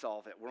doesn't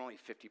solve it. We're only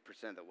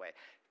 50% of the way.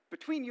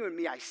 Between you and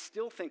me, I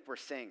still think we're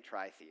saying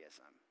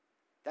tritheism.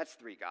 That's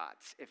three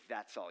gods, if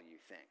that's all you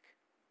think.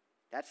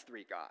 That's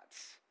three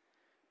gods.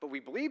 But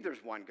we believe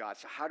there's one God,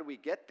 so how do we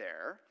get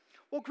there?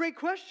 Well, great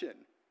question.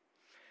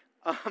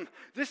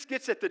 This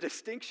gets at the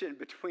distinction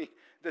between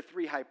the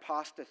three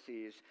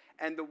hypostases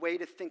and the way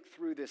to think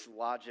through this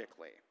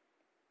logically.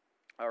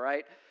 All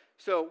right?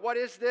 So what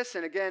is this?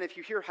 And again, if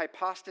you hear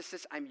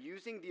hypostasis, I'm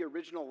using the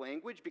original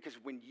language because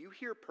when you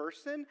hear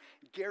person,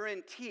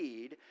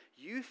 guaranteed,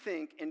 you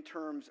think in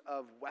terms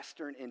of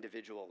Western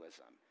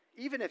individualism.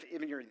 Even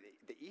you're in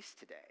the East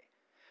today.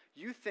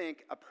 You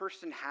think a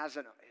person has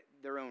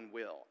their own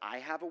will. I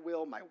have a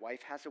will, my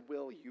wife has a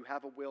will, you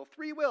have a will.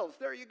 3 wills,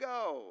 there you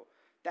go.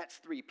 That's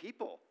 3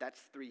 people. That's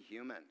 3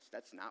 humans.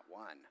 That's not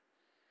one.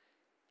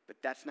 But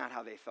that's not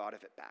how they thought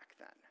of it back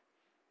then.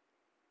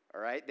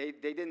 All right? They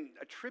didn't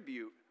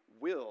attribute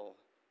will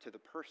to the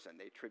person.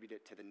 They attribute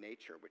it to the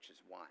nature, which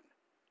is one.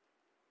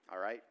 All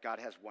right? God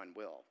has one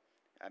will.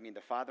 I mean,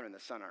 the Father and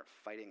the Son aren't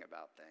fighting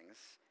about things.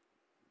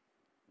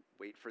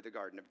 Wait for the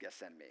Garden of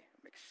Gethsemane.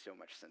 It makes so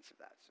much sense of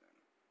that soon.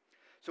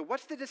 So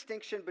what's the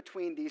distinction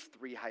between these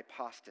 3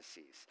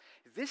 hypostases?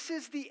 This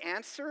is the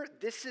answer.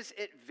 This is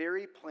it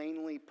very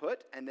plainly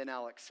put, and then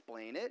I'll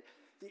explain it.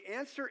 The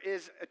answer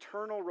is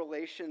eternal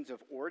relations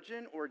of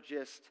origin or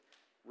just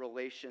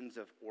relations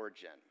of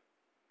origin.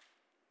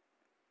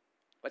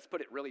 Let's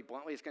put it really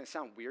bluntly. It's going to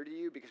sound weird to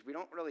you because we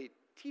don't really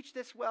teach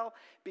this well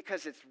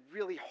because it's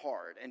really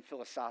hard and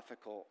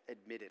philosophical,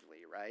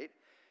 admittedly, right?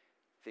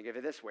 Think of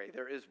it this way.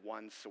 There is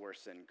one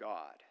source in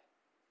God.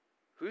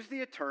 Who's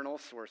the eternal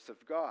source of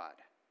God?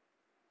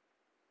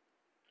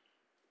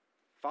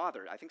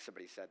 Father. I think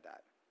somebody said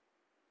that.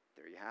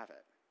 There you have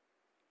it.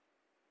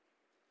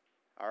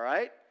 All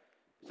right?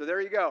 So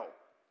there you go.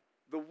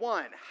 The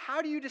one.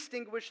 How do you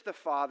distinguish the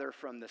Father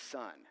from the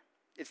Son?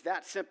 It's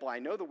that simple. I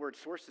know the word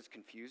source is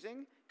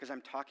confusing because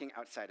I'm talking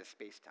outside of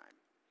space-time.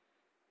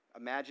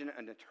 Imagine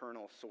an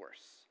eternal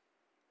source,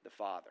 the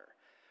Father.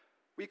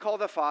 We call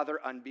the Father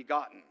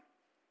unbegotten.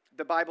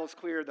 The Bible's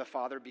clear the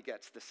Father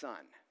begets the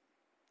Son.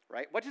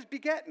 Right? What does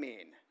beget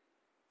mean?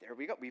 There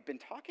we go. We've been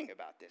talking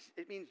about this.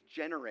 It means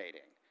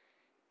generating.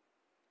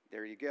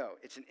 There you go.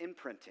 It's an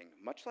imprinting,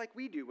 much like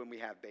we do when we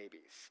have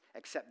babies,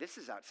 except this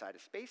is outside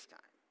of space-time.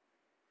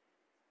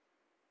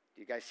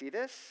 Do you guys see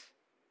this?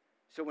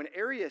 So when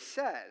Arius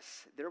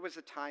says there was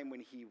a time when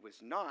he was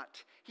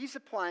not, he's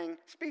applying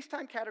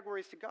space-time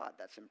categories to God.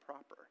 That's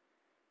improper.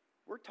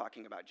 We're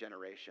talking about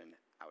generation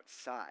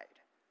outside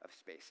of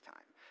space-time.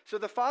 So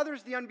the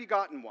Father's the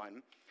unbegotten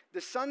one.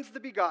 The Son's the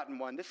begotten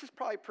one. This is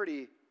probably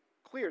pretty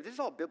clear. This is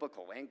all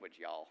biblical language,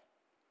 y'all.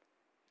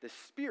 The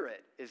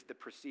Spirit is the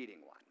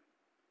preceding one.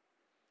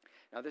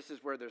 Now, this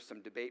is where there's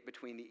some debate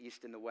between the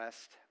East and the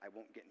West. I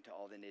won't get into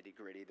all the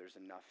nitty-gritty. There's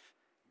enough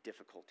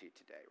difficulty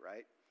today,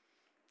 right?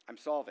 I'm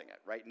solving it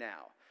right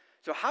now.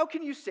 So how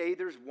can you say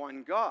there's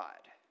one God?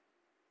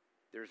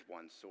 There's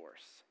one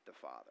source, the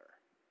Father.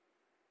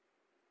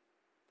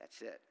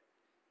 That's it.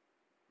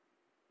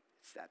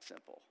 It's that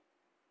simple.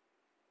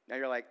 Now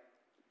you're like,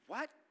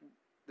 what?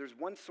 There's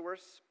one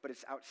source, but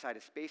it's outside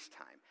of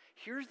space-time.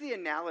 Here's the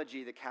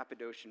analogy the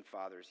Cappadocian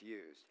Fathers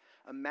used.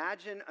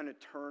 Imagine an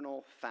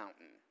eternal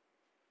fountain,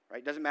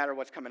 right? Doesn't matter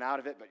what's coming out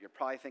of it, but you're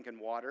probably thinking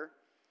water.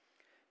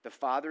 The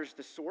Father's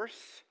the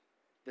source.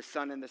 The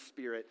Son and the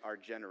Spirit are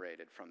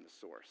generated from the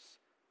source.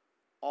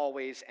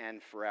 Always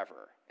and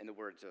forever. In the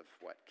words of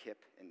what,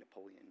 Kip in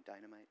Napoleon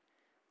Dynamite?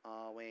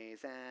 Always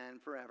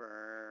and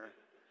forever.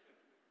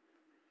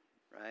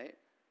 Right?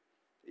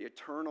 The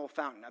eternal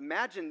fountain.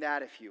 Imagine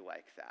that if you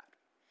like that.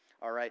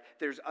 All right?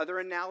 There's other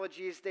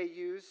analogies they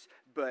use,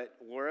 but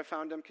Laura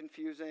found them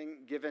confusing,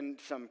 given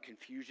some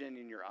confusion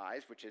in your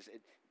eyes, which is,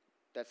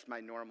 that's my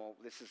normal,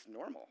 this is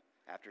normal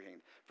after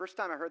hearing. First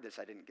time I heard this,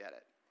 I didn't get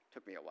it.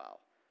 Took me a while.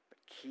 But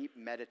keep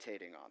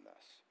meditating on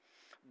this.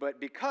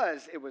 But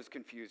because it was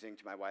confusing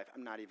to my wife,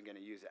 I'm not even going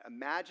to use it.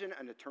 Imagine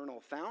an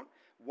eternal fount,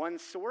 one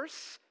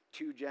source,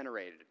 two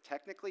generated.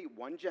 Technically,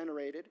 one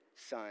generated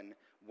Son,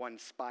 one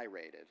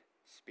spirated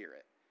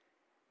Spirit.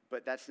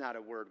 But that's not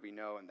a word we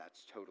know, and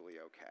that's totally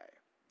okay.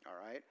 All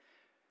right?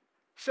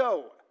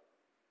 So,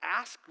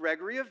 ask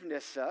Gregory of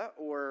Nyssa,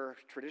 or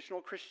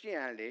traditional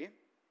Christianity,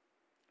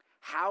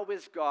 how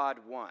is God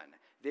one?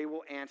 They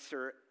will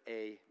answer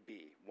A,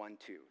 B, 1,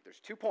 2. There's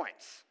 2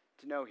 points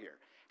to know here.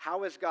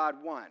 How is God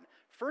one?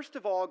 First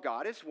of all,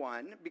 God is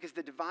one because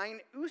the divine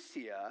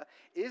ousia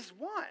is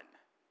one.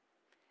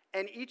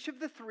 And each of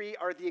the 3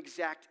 are the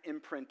exact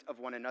imprint of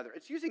one another.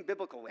 It's using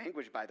biblical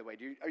language, by the way.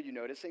 Are you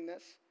noticing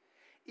this?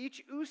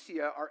 Each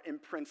ousia are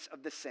imprints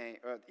of the same,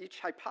 each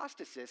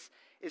hypostasis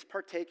is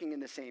partaking in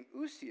the same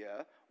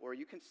ousia, or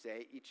you can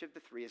say each of the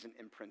 3 is an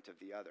imprint of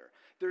the other.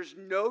 There's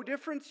no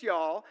difference,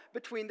 y'all,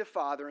 between the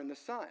Father and the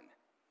Son,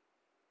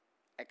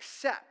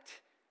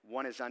 except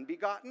one is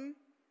unbegotten,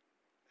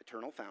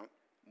 eternal fount,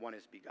 one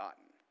is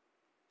begotten.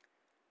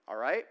 All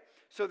right?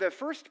 So the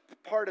first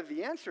part of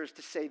the answer is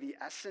to say the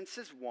essence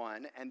is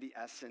one and the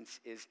essence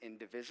is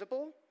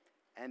indivisible,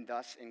 and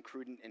thus, in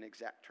crude and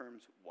exact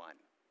terms, one.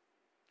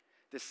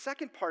 The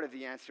second part of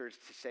the answer is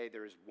to say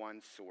there is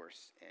one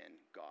source in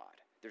God.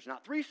 There's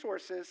not 3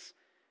 sources.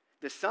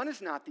 The Son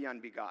is not the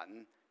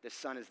unbegotten. The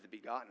Son is the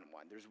begotten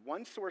one. There's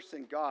one source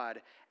in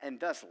God, and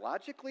thus,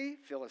 logically,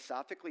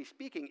 philosophically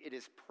speaking, it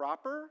is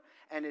proper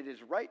and it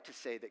is right to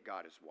say that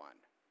God is one.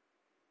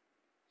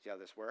 See how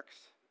this works?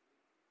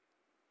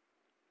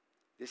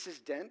 This is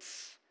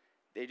dense.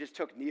 They just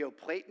took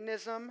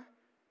Neoplatonism,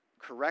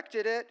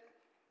 corrected it,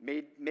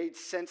 made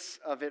sense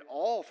of it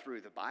all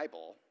through the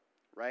Bible,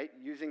 right?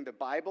 Using the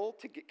Bible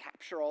to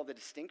capture all the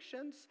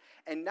distinctions.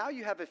 And now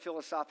you have a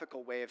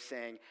philosophical way of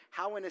saying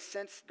how in a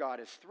sense God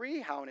is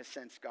 3, how in a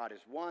sense God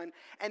is 1.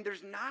 And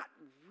there's not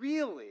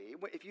really,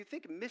 if you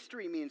think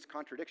mystery means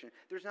contradiction,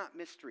 there's not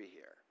mystery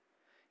here.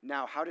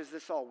 Now, how does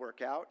this all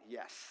work out?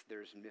 Yes,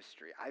 there's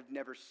mystery. I've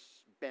never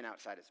been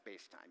outside of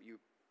space-time. You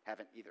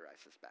haven't either,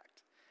 I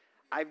suspect.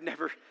 I've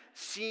never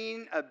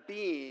seen a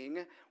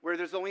being where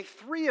there's only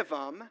 3 of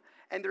them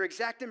and they're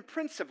exact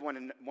imprints of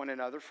one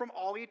another from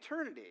all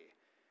eternity.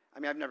 I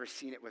mean, I've never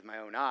seen it with my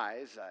own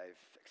eyes. I've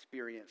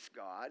experienced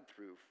God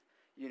through,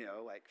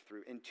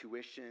 through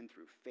intuition,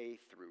 through faith,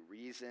 through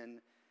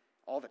reason,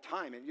 all the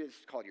time. And it's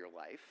called your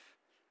life,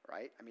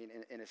 right? I mean,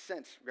 in a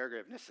sense, Gregory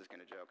of Nyssa is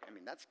going to joke. I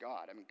mean, that's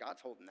God. I mean,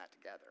 God's holding that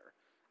together.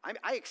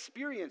 I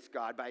experience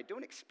God, but I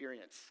don't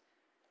experience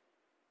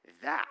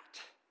that.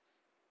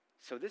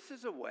 So this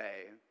is a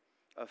way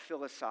of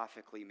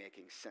philosophically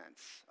making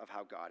sense of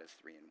how God is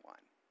 3 in 1.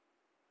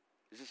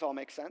 Does this all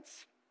make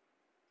sense?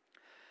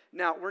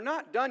 Now, we're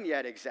not done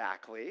yet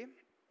exactly,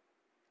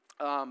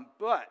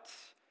 but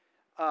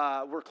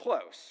we're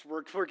close.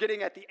 We're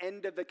getting at the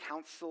end of the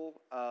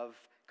Council of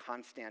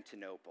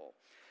Constantinople.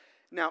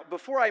 Now,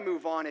 before I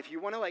move on, if you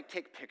want to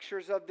take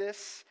pictures of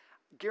this,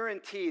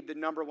 guaranteed the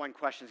number one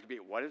question is going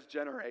to be, what does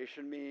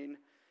generation mean?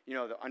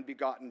 The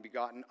unbegotten,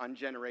 begotten,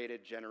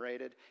 ungenerated,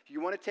 generated. If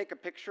you want to take a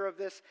picture of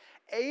this,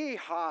 A.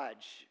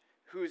 Hodge,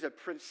 who's a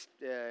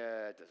Princeton,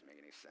 it doesn't make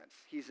any sense.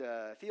 He's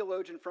a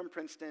theologian from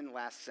Princeton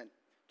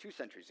 2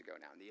 centuries ago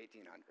now, in the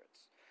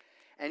 1800s.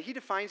 And he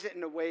defines it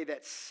in a way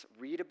that's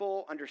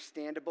readable,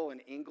 understandable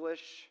in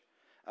English.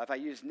 If I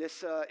use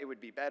Nyssa, it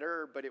would be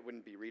better, but it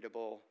wouldn't be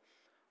readable.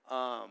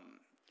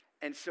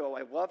 And so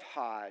I love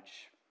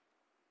Hodge.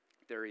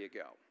 There you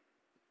go.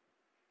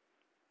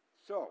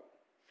 So,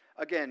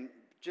 again,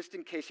 just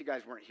in case you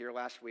guys weren't here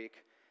last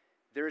week,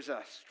 there's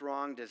a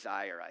strong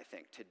desire, I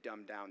think, to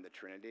dumb down the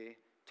Trinity,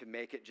 to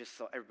make it just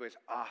so everybody's,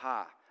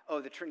 aha,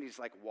 oh, the Trinity's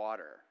like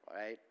water,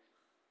 right?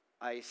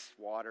 ice,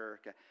 water.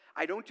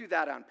 I don't do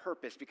that on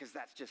purpose because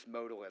that's just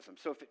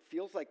modalism. So if it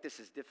feels like this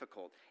is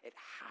difficult, it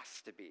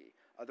has to be.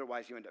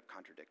 Otherwise, you end up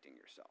contradicting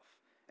yourself.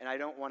 And I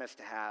don't want us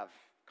to have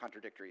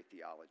contradictory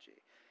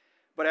theology.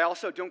 But I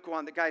also don't go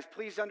on the, guys,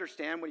 please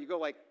understand when you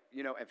go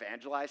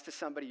evangelize to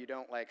somebody, you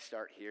don't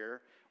start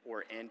here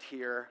or end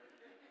here.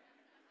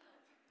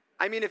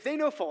 I mean, if they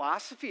know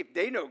philosophy, if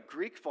they know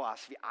Greek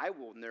philosophy, I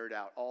will nerd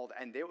out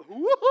and they will,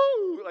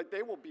 woohoo,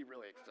 they will be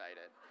really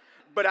excited.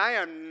 But I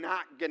am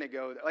not going to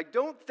go there.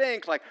 Don't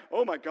think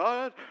oh my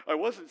God, I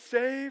wasn't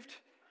saved.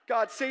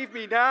 God, save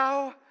me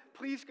now.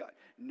 Please, God.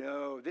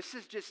 No, this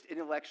is just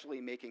intellectually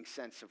making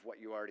sense of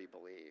what you already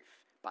believe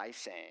by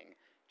saying,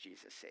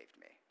 Jesus saved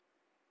me.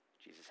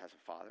 Jesus has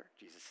a Father.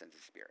 Jesus sends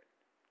a Spirit.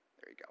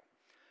 There you go.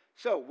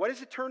 So, what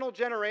is eternal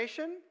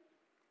generation?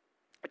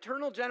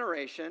 Eternal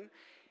generation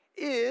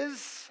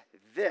is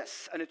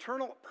this, an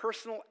eternal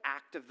personal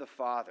act of the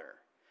Father.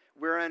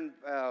 Wherein,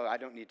 I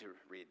don't need to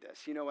read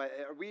this. You know what,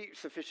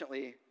 should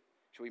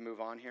we move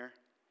on here?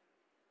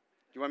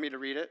 Do you want me to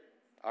read it?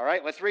 All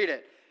right, let's read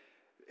it.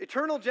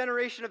 Eternal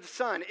generation of the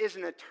Son is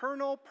an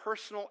eternal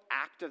personal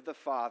act of the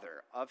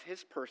Father, of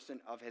his person,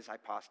 of his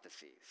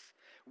hypostases,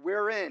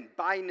 wherein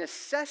by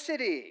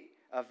necessity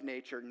of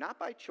nature, not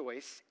by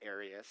choice,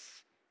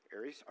 Arius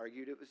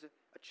argued it was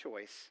a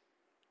choice,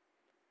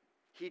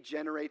 he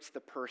generates the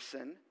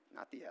person,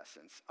 not the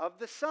essence, of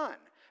the Son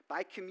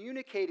by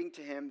communicating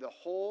to him the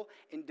whole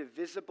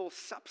indivisible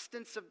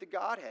substance of the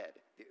Godhead,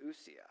 the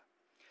ousia,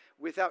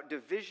 without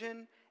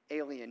division,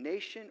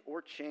 alienation,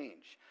 or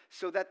change,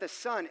 so that the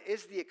Son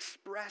is the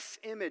express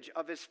image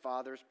of his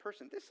Father's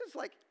person. This is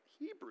like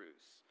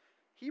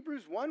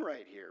Hebrews 1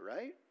 right here,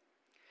 right?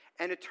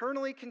 And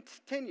eternally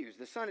continues,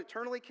 the Son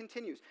eternally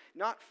continues,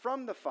 not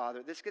from the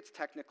Father, this gets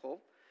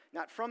technical,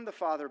 not from the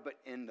Father, but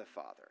in the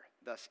Father,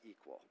 thus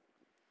equal.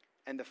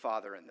 And the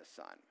Father and the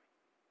Son.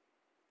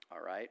 All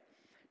right?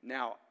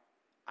 Now,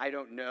 I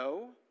don't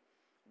know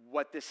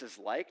what this is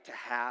like to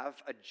have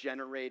a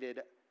generated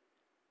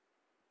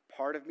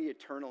part of me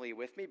eternally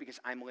with me because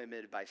I'm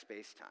limited by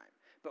space-time.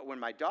 But when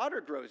my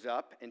daughter grows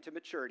up into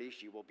maturity,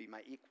 she will be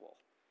my equal.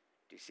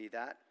 Do you see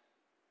that?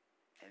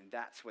 And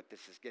that's what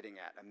this is getting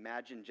at.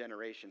 Imagine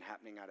generation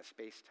happening out of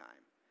space-time.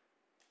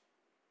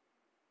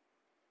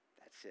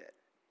 That's it.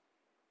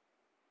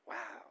 Wow.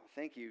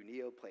 Thank you,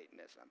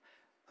 Neoplatonism.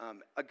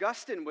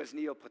 Augustine was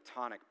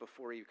Neoplatonic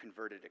before he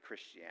converted to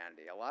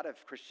Christianity. A lot of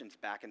Christians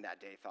back in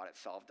that day thought it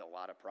solved a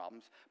lot of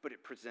problems, but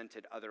it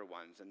presented other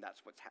ones, and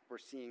that's we're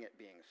seeing it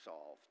being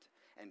solved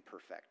and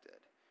perfected.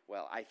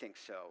 Well, I think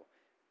so.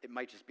 It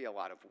might just be a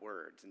lot of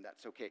words, and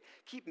that's okay.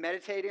 Keep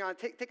meditating on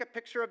it. Take a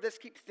picture of this.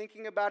 Keep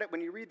thinking about it.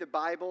 When you read the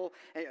Bible,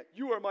 and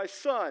you are my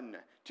son.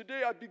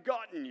 Today I've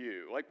begotten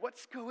you.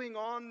 What's going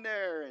on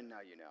there? And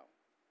now you know.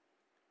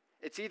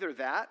 It's either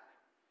that,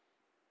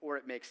 or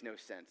it makes no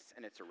sense,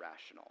 and it's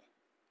irrational.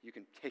 You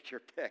can take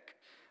your pick.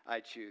 I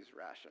choose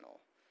rational.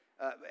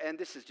 And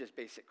this is just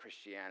basic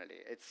Christianity.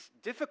 It's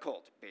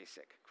difficult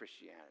basic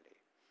Christianity.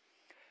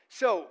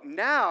 So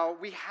now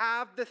we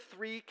have the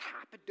three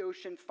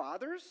Cappadocian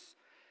fathers.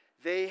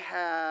 They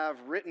have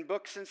written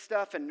books and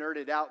stuff and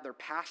nerded out. They're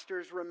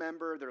pastors,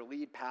 remember? They're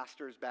lead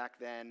pastors back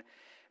then.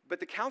 But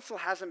the council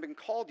hasn't been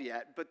called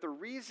yet. But the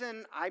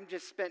reason I've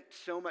just spent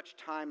so much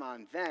time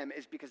on them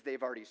is because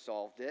they've already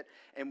solved it.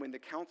 And when the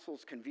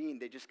councils convene,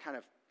 they just kind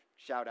of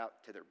shout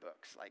out to their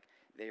books.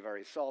 They've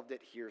already solved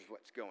it. Here's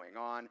what's going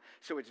on.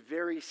 So it's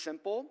very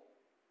simple.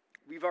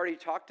 We've already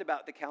talked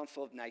about the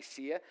Council of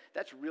Nicaea.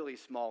 That's really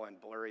small and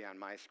blurry on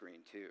my screen,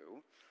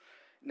 too.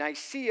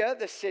 Nicaea,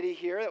 the city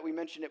here that we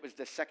mentioned, it was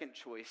the second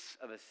choice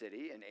of a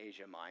city in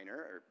Asia Minor,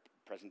 or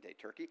present-day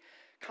Turkey.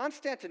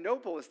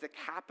 Constantinople is the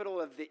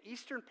capital of the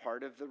eastern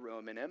part of the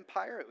Roman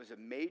Empire. It was a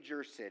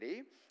major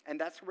city, and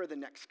that's where the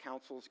next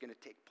council is going to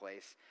take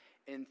place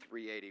in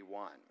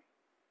 381.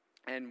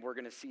 And we're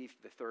going to see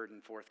the third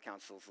and fourth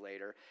councils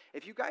later.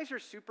 If you guys are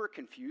super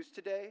confused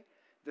today,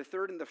 the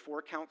third and the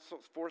fourth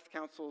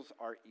councils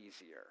are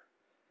easier.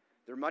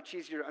 They're much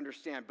easier to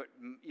understand, but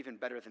even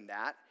better than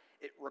that,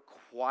 it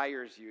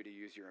requires you to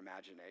use your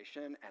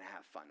imagination and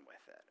have fun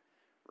with it,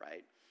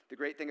 right? The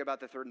great thing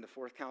about the third and the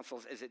fourth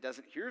councils is it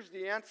doesn't, here's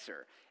the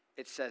answer.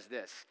 It says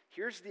this,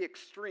 here's the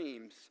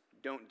extremes,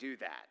 don't do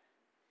that.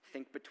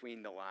 Think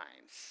between the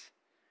lines,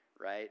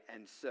 right?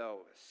 And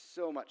so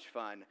much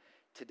fun.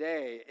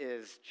 Today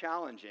is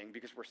challenging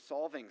because we're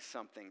solving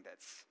something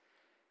that's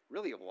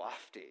really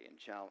lofty and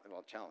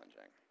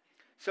challenging.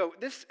 So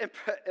this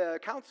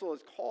council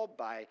is called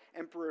by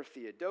Emperor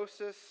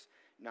Theodosius,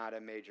 not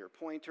a major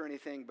point or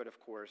anything, but of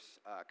course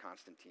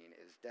Constantine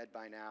is dead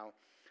by now.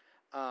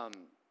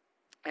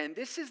 And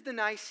this is the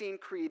Nicene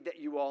Creed that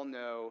you all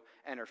know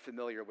and are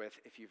familiar with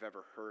if you've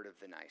ever heard of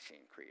the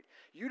Nicene Creed.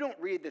 You don't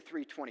read the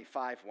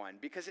 325 one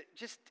because it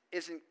just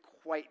isn't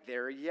quite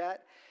there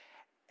yet.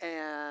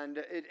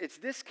 And it's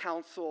this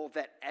council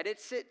that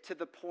edits it to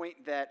the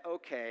point that,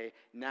 okay,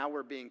 now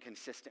we're being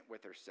consistent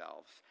with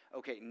ourselves.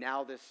 Okay,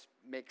 now this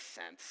makes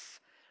sense.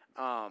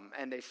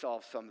 And they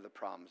solve some of the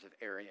problems of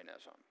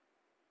Arianism.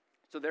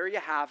 So there you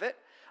have it.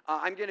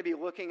 I'm going to be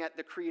looking at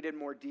the creed in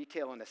more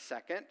detail in a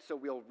second, so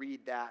we'll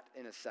read that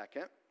in a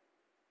second.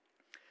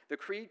 The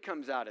creed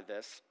comes out of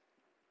this.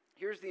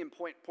 Here's the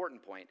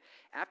important point.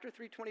 After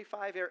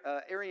 325,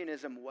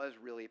 Arianism was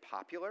really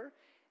popular.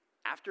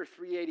 After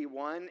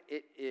 381,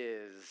 it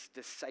is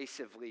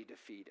decisively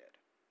defeated.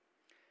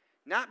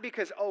 Not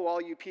because,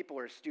 all you people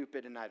are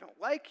stupid and I don't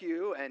like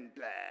you and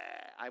blah,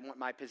 I want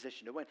my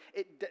position to win.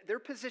 Their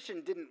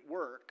position didn't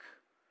work.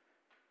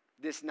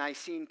 This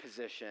Nicene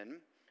position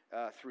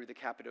through the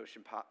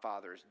Cappadocian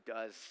Fathers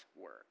does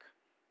work.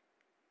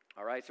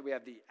 All right, so we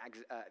have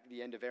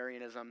the end of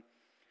Arianism.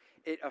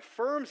 It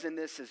affirms in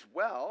this as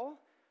well,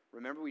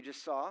 remember we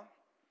just saw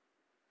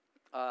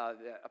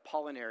the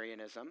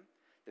Apollinarianism,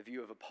 the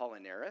view of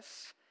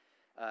Apollinaris.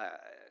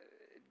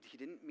 He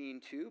didn't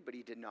mean to, but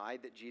he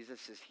denied that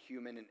Jesus is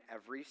human in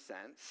every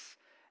sense.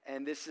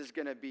 And this is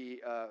going to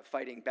be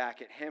fighting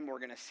back at him. We're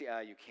going to see,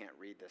 you can't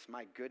read this.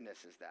 My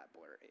goodness, is that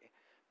blurry.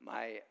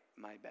 My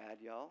bad,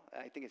 y'all.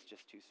 I think it's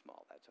just too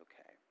small. That's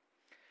okay.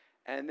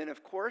 And then,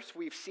 of course,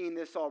 we've seen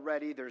this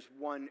already. There's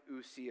one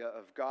ousia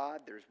of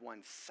God. There's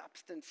one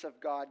substance of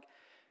God.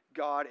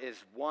 God is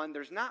one.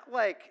 There's not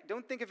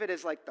don't think of it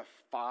as like the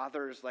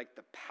Father's like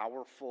the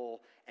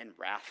powerful and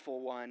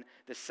wrathful one.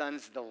 The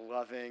Son's the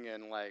loving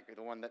and like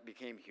the one that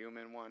became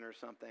human one or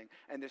something.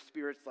 And the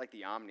Spirit's like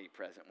the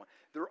omnipresent one.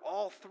 They're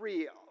all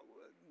three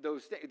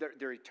those things.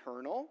 They're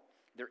eternal.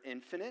 They're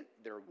infinite.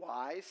 They're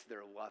wise.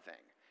 They're loving.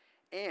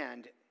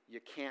 And you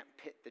can't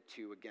pit the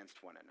two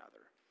against one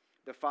another.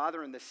 The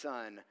Father and the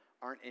Son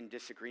aren't in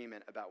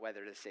disagreement about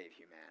whether to save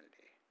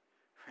humanity,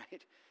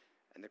 right?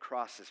 And the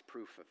cross is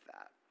proof of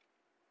that.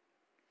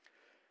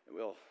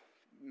 We'll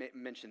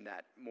mention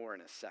that more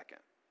in a second.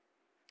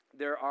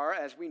 There are,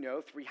 as we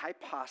know, three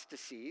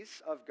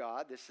hypostases of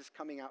God. This is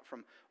coming out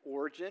from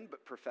Origen,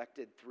 but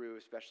perfected through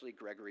especially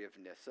Gregory of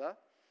Nyssa.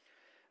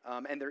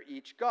 And they're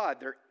each God.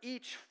 They're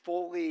each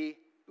fully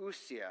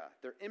ousia.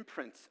 They're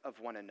imprints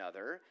of one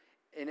another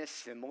in a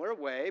similar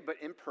way, but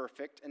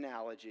imperfect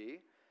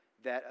analogy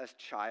that a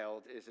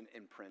child is an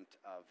imprint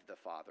of the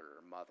father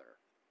or mother.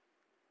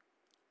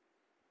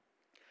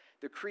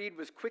 The creed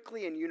was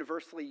quickly and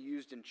universally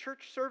used in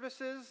church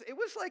services. It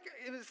was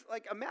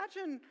like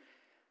imagine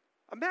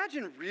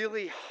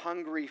really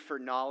hungry for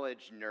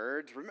knowledge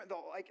nerds. Remember,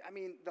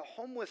 the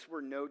homeless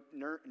were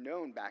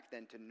known back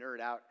then to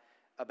nerd out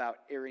about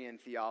Arian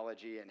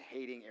theology and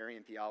hating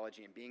Arian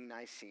theology and being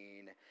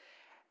Nicene.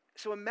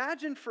 So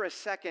imagine for a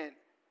second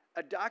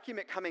a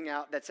document coming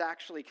out that's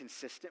actually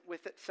consistent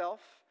with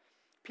itself.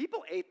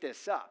 People ate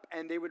this up,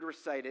 and they would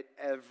recite it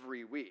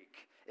every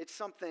week. It's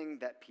something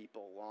that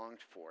people longed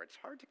for. It's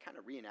hard to kind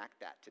of reenact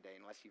that today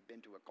unless you've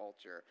been to a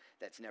culture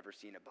that's never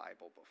seen a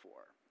Bible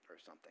before or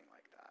something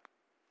like that.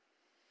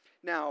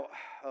 Now,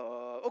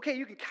 okay,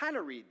 you can kind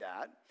of read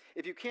that.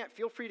 If you can't,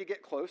 feel free to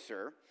get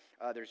closer.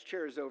 There's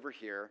chairs over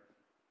here.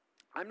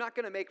 I'm not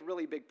going to make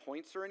really big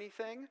points or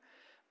anything,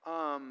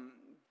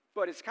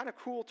 but it's kind of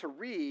cool to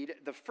read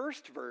the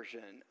first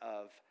version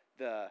of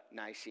the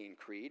Nicene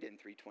Creed in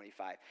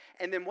 325,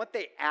 and then what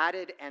they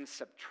added and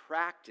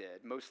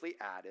subtracted, mostly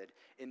added,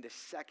 in the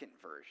second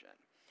version.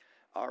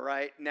 All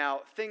right,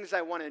 now, things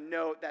I want to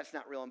note, that's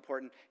not real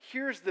important.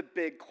 Here's the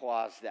big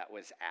clause that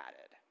was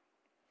added.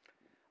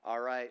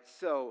 All right,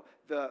 so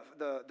the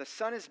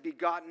Son is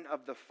begotten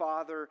of the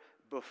Father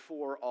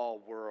before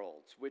all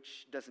worlds,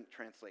 which doesn't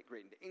translate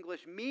great into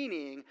English,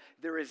 meaning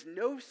there is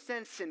no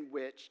sense in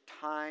which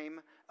time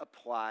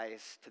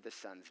applies to the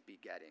Son's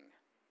begetting.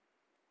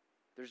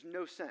 There's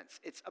no sense.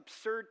 It's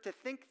absurd to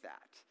think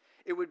that.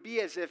 It would be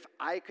as if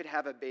I could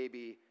have a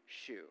baby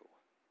shoe,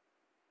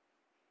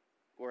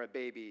 or a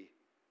baby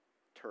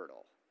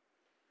turtle,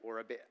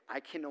 or I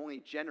can only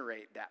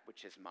generate that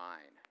which is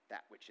mine,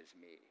 that which is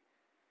me.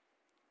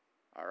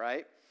 All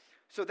right?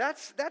 So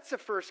that's the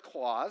first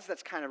clause.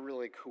 That's kind of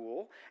really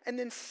cool. And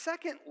then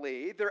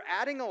secondly, they're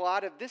adding a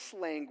lot of this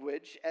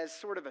language as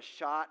sort of a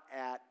shot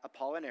at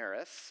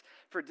Apollinaris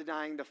for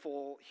denying the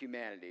full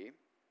humanity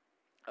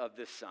of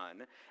the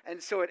Son.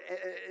 And so it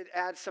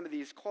adds some of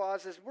these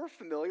clauses. We're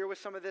familiar with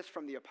some of this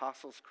from the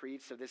Apostles' Creed,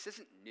 so this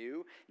isn't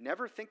new.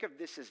 Never think of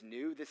this as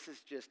new. This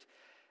is just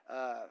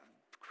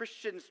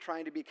Christians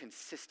trying to be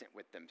consistent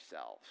with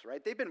themselves,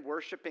 right? They've been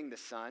worshiping the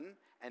Son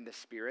and the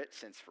Spirit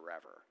since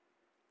forever.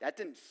 That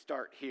didn't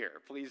start here.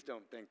 Please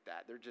don't think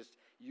that. They're just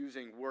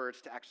using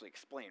words to actually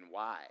explain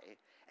why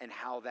and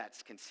how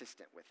that's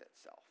consistent with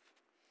itself.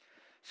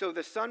 So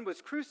the Son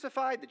was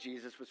crucified,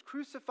 Jesus was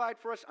crucified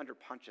for us under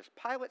Pontius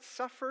Pilate,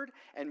 suffered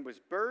and was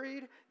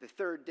buried. The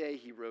third day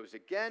he rose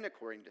again,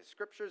 according to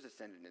Scriptures,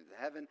 ascended into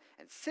heaven,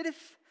 and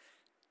sitteth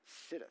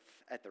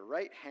at the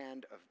right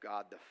hand of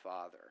God the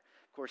Father.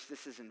 Of course,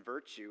 this is in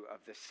virtue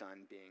of the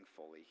Son being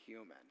fully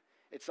human.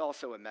 It's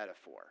also a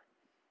metaphor.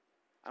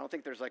 I don't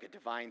think there's like a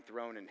divine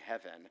throne in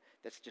heaven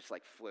that's just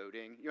like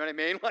floating. You know what I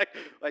mean?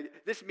 Like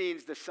this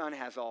means the Son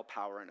has all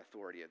power and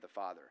authority of the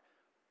Father.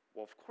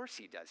 Well, of course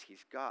he does.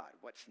 He's God.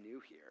 What's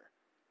new here?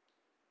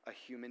 A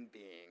human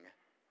being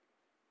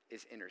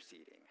is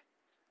interceding.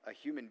 A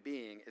human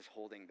being is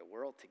holding the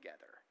world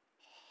together.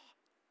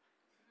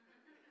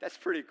 That's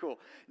pretty cool.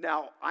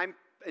 Now, I'm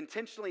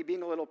intentionally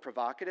being a little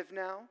provocative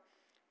now.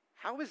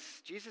 How is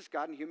Jesus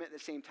God and human at the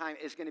same time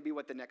is going to be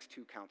what the next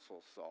two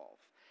councils solve.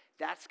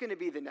 That's going to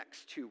be the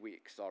next 2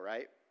 weeks, all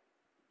right?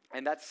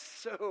 And that's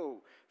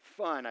so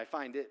fun. I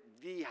find it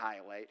the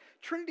highlight.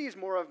 Trinity is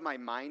more of my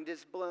mind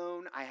is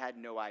blown. I had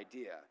no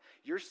idea.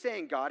 You're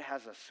saying God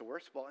has a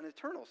source? Well, an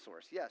eternal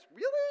source, yes.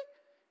 Really?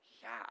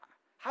 Yeah.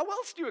 How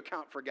else do you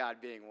account for God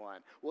being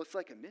one? Well, it's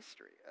like a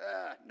mystery.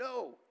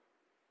 No.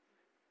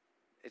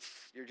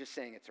 You're just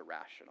saying it's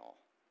irrational.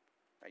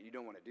 Right? You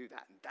don't want to do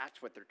that. And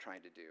that's what they're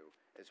trying to do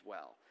as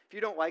well. If you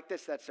don't like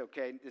this, that's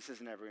okay. This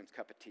isn't everyone's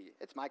cup of tea.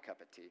 It's my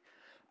cup of tea.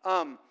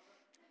 I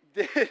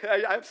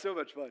have so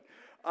much fun.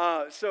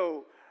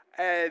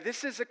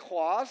 This is a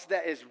clause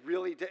that is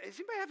really... Does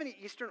anybody have any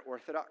Eastern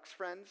Orthodox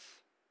friends?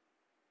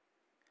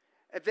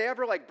 Have they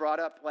ever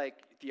brought up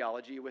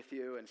theology with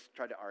you and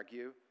tried to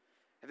argue?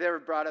 Have they ever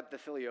brought up the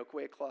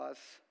Filioque clause?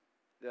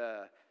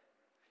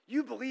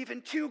 You believe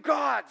in two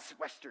gods,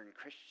 Western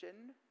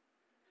Christian.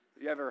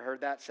 You ever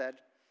heard that said?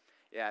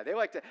 Yeah, they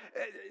like to.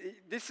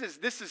 This is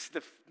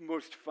the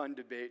most fun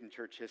debate in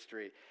church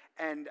history,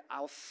 and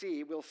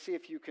we'll see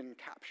if you can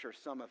capture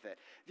some of it.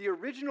 The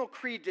original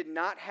creed did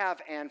not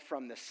have "and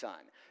from the Son."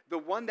 The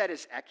one that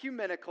is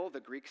ecumenical, the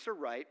Greeks are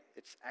right,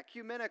 it's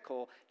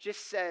ecumenical,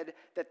 just said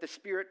that the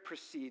Spirit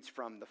proceeds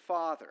from the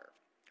Father.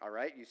 All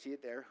right, you see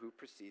it there, who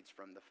proceeds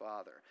from the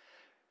Father.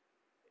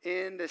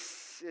 There's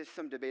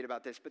some debate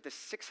about this, but the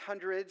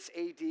 600s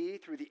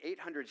AD through the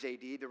 800s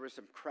AD, there were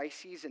some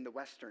crises in the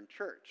Western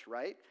Church,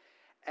 right?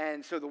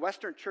 And so the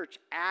Western Church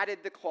added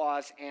the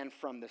clause "and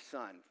from the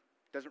Son."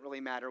 Doesn't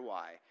really matter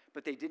why,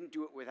 but they did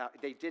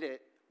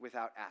it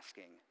without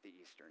asking the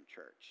Eastern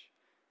Church.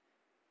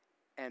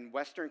 And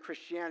Western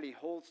Christianity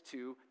holds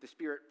to the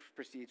Spirit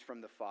proceeds from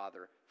the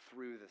Father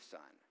through the Son.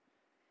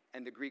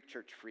 And the Greek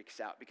church freaks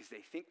out because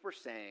they think we're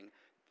saying,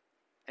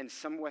 and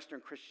some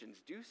Western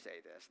Christians do say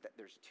this, that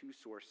there's two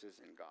sources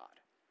in God.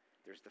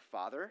 There's the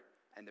Father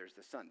and there's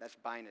the Son. That's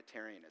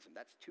binitarianism.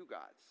 That's two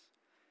gods.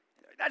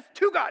 That's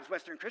two gods,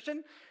 Western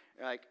Christian.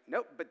 You're like,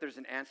 nope, but there's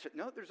an answer.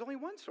 No, there's only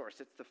one source.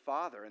 It's the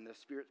Father, and the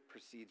Spirit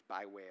proceeds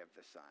by way of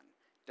the Son.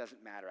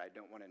 Doesn't matter. I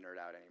don't want to nerd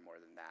out any more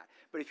than that.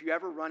 But if you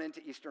ever run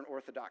into Eastern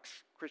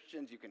Orthodox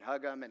Christians, you can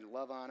hug them and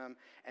love on them,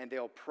 and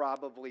they'll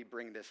probably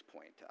bring this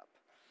point up.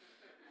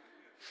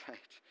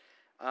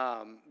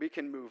 Right? We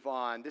can move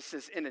on. This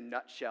is, in a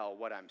nutshell,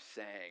 what I'm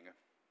saying.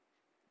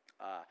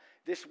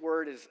 This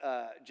word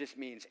just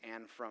means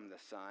 "and from the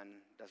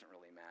Son." Doesn't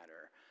really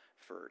matter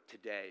for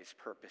today's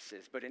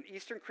purposes. But in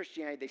Eastern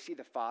Christianity, they see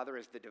the Father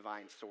as the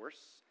divine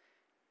source,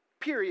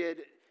 period,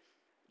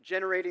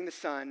 generating the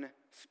Son,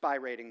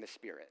 spirating the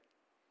Spirit.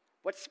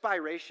 What's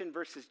spiration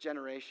versus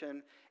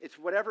generation? It's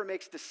whatever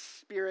makes the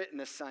Spirit and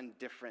the Son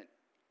different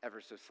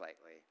ever so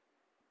slightly.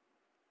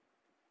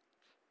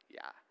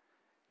 Yeah.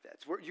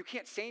 That's where you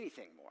can't say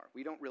anything more.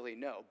 We don't really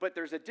know. But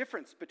there's a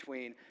difference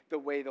between the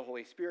way the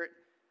Holy Spirit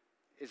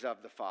is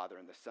of the Father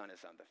and the Son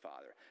is of the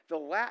Father. The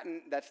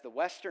Latin, that's the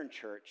Western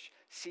Church,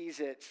 sees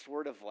it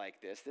sort of like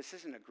this. This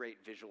isn't a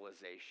great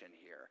visualization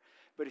here.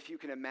 But if you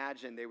can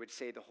imagine, they would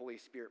say the Holy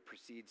Spirit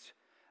proceeds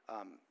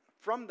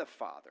from the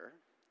Father,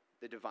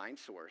 the divine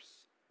source,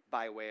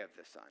 by way of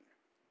the Son.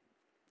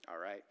 All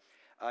right?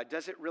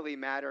 Does it really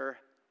matter?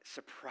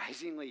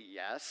 Surprisingly,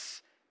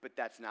 yes. But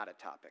that's not a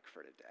topic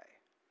for today.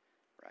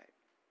 Right.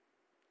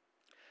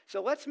 So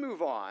let's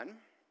move on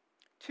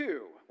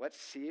to, let's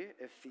see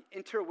if the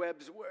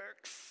interwebs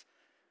works.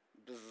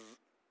 Bzz,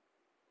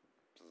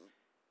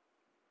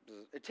 bzz,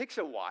 bzz. It takes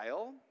a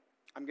while.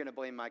 I'm going to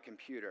blame my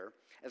computer,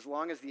 as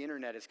long as the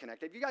internet is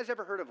connected. Have you guys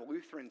ever heard of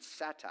Lutheran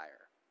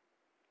satire?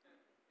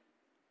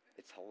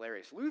 It's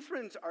hilarious.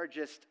 Lutherans are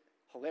just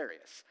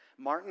hilarious.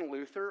 Martin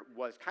Luther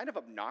was kind of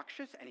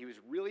obnoxious, and he was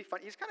really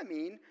funny. He's kind of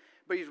mean,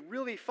 but he's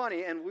really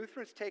funny, and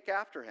Lutherans take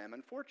after him.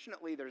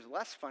 Unfortunately, there's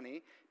less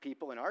funny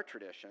people in our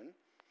tradition.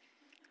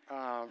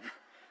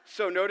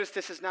 So notice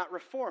this is not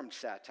Reformed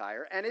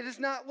satire, and it is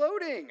not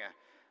loading.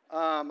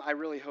 I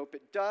really hope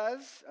it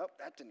does. Oh,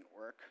 that didn't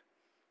work.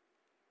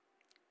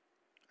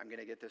 I'm going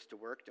to get this to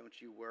work,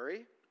 don't you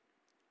worry.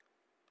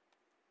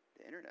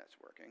 The internet's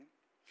working.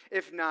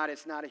 If not,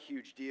 it's not a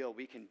huge deal.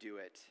 We can do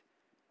it.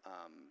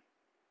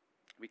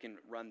 We can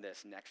run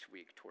this next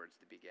week towards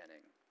the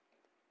beginning.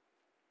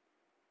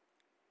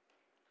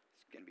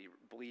 It's going to be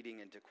bleeding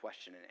into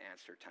question and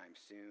answer time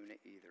soon,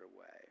 either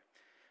way.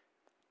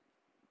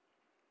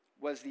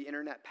 Was the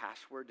internet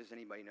password, does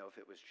anybody know if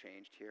it was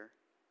changed here?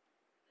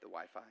 The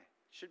Wi-Fi?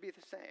 Should be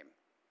the same.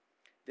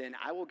 Then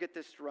I will get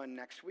this to run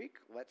next week.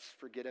 Let's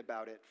forget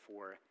about it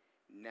for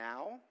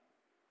now.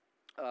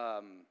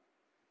 No,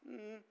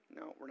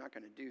 we're not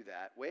going to do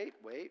that. Wait.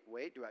 I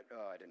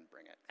didn't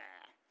bring it.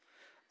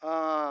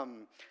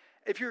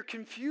 If you're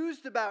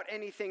confused about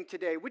anything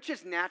today, which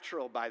is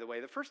natural, by the way,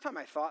 the first time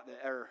I thought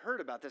that, or heard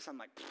about this, I'm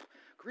like,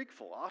 Greek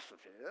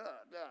philosophy.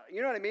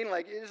 You know what I mean?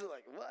 Like, it's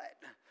like, what?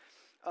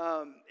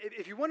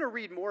 If you want to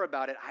read more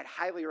about it, I'd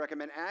highly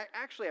recommend. I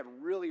actually have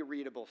really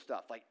readable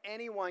stuff. Like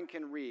anyone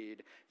can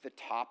read the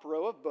top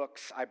row of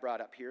books I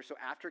brought up here. So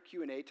after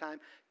Q&A time,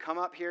 come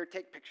up here,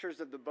 take pictures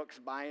of the books,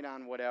 buy it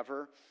on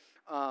whatever.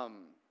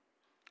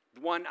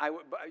 One I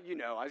was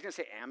going to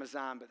say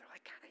Amazon, but they're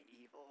like kind of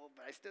evil.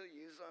 But I still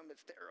use them.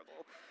 It's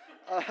terrible.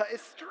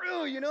 It's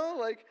true,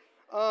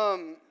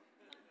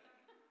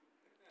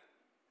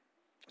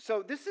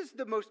 So this is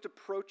the most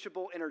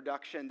approachable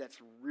introduction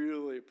that's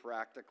really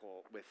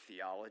practical with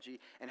theology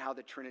and how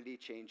the Trinity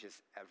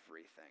changes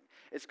everything.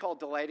 It's called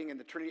Delighting in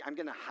the Trinity. I'm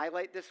going to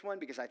highlight this one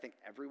because I think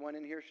everyone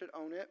in here should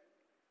own it.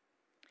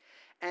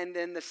 And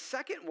then the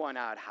second one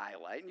I'd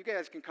highlight, and you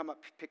guys can come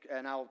up,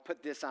 and I'll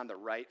put this on the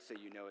right so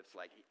you know it's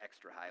like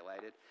extra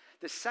highlighted.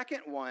 The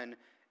second one,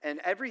 and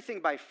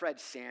everything by Fred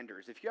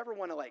Sanders. If you ever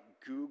want to like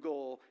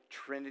Google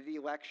Trinity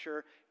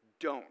lecture,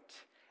 don't.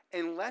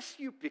 Unless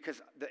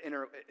because the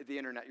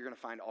internet, you're going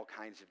to find all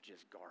kinds of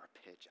just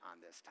garbage on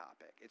this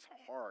topic. It's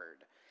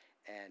hard,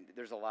 and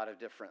there's a lot of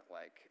different,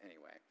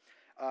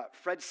 anyway.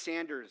 Fred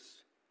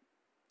Sanders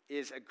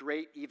is a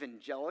great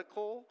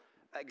evangelical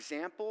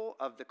example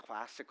of the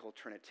classical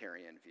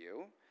Trinitarian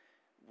view,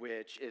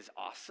 which is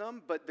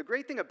awesome. But the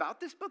great thing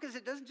about this book is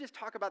it doesn't just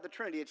talk about the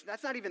Trinity.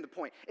 That's not even the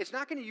point. It's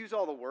not going to use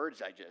all the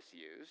words I just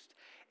used.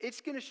 It's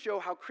going to show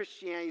how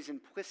Christianity is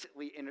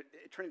implicitly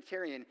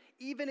Trinitarian,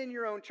 even in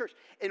your own church,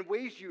 in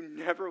ways you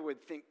never would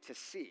think to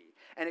see.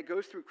 And it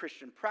goes through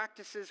Christian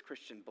practices,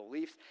 Christian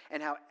beliefs,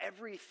 and how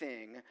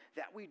everything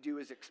that we do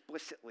is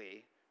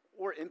explicitly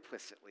or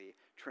implicitly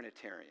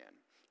Trinitarian.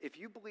 If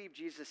you believe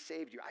Jesus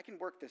saved you, I can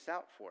work this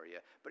out for you.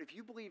 But if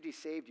you believed he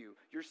saved you,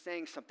 you're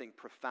saying something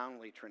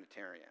profoundly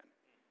Trinitarian.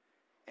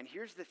 And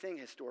here's the thing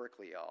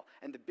historically, y'all.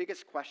 And the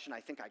biggest question I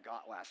think I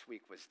got last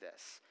week was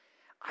this.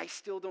 I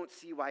still don't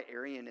see why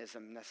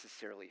Arianism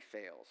necessarily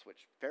fails,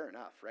 which fair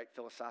enough, right?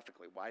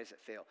 Philosophically, why does it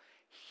fail?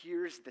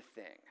 Here's the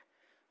thing.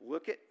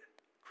 Look at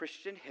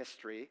Christian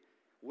history.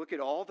 Look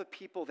at all the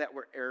people that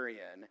were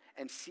Arian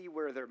and see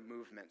where their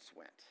movements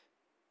went.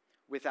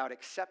 Without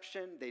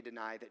exception, they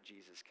deny that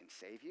Jesus can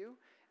save you,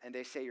 and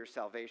they say your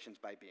salvation's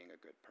by being a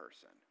good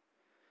person.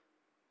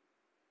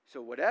 So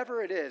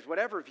whatever it is,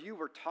 whatever view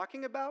we're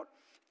talking about,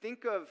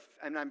 think of,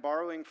 and I'm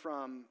borrowing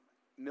from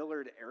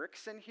Millard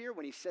Erickson here,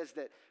 when he says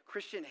that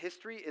Christian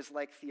history is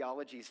like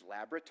theology's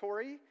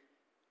laboratory,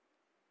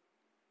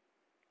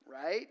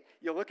 right?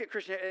 You look at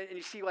Christian, and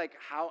you see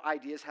how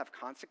ideas have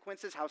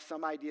consequences, how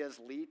some ideas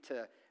lead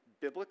to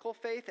biblical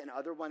faith, and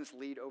other ones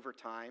lead over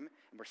time,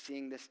 and we're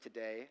seeing this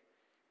today.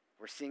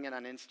 We're seeing it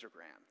on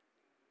Instagram,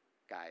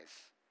 guys,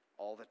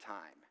 all the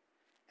time.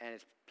 And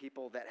it's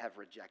people that have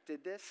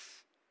rejected this.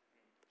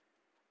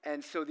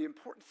 And so the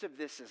importance of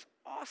this is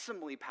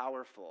awesomely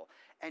powerful.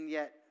 And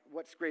yet,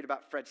 what's great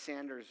about Fred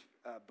Sanders'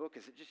 book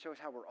is it just shows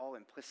how we're all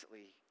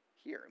implicitly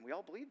here. And we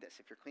all believe this.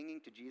 If you're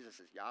clinging to Jesus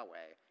as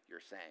Yahweh,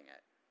 you're saying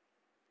it.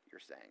 You're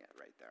saying it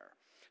right there.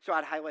 So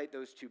I'd highlight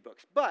those two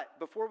books. But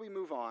before we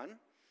move on,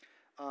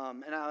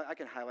 and I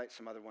can highlight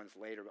some other ones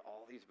later, but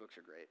all these books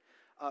are great.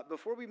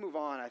 Before we move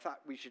on, I thought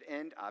we should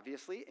end,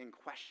 obviously, in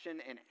question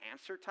and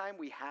answer time.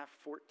 We have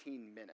 14 minutes.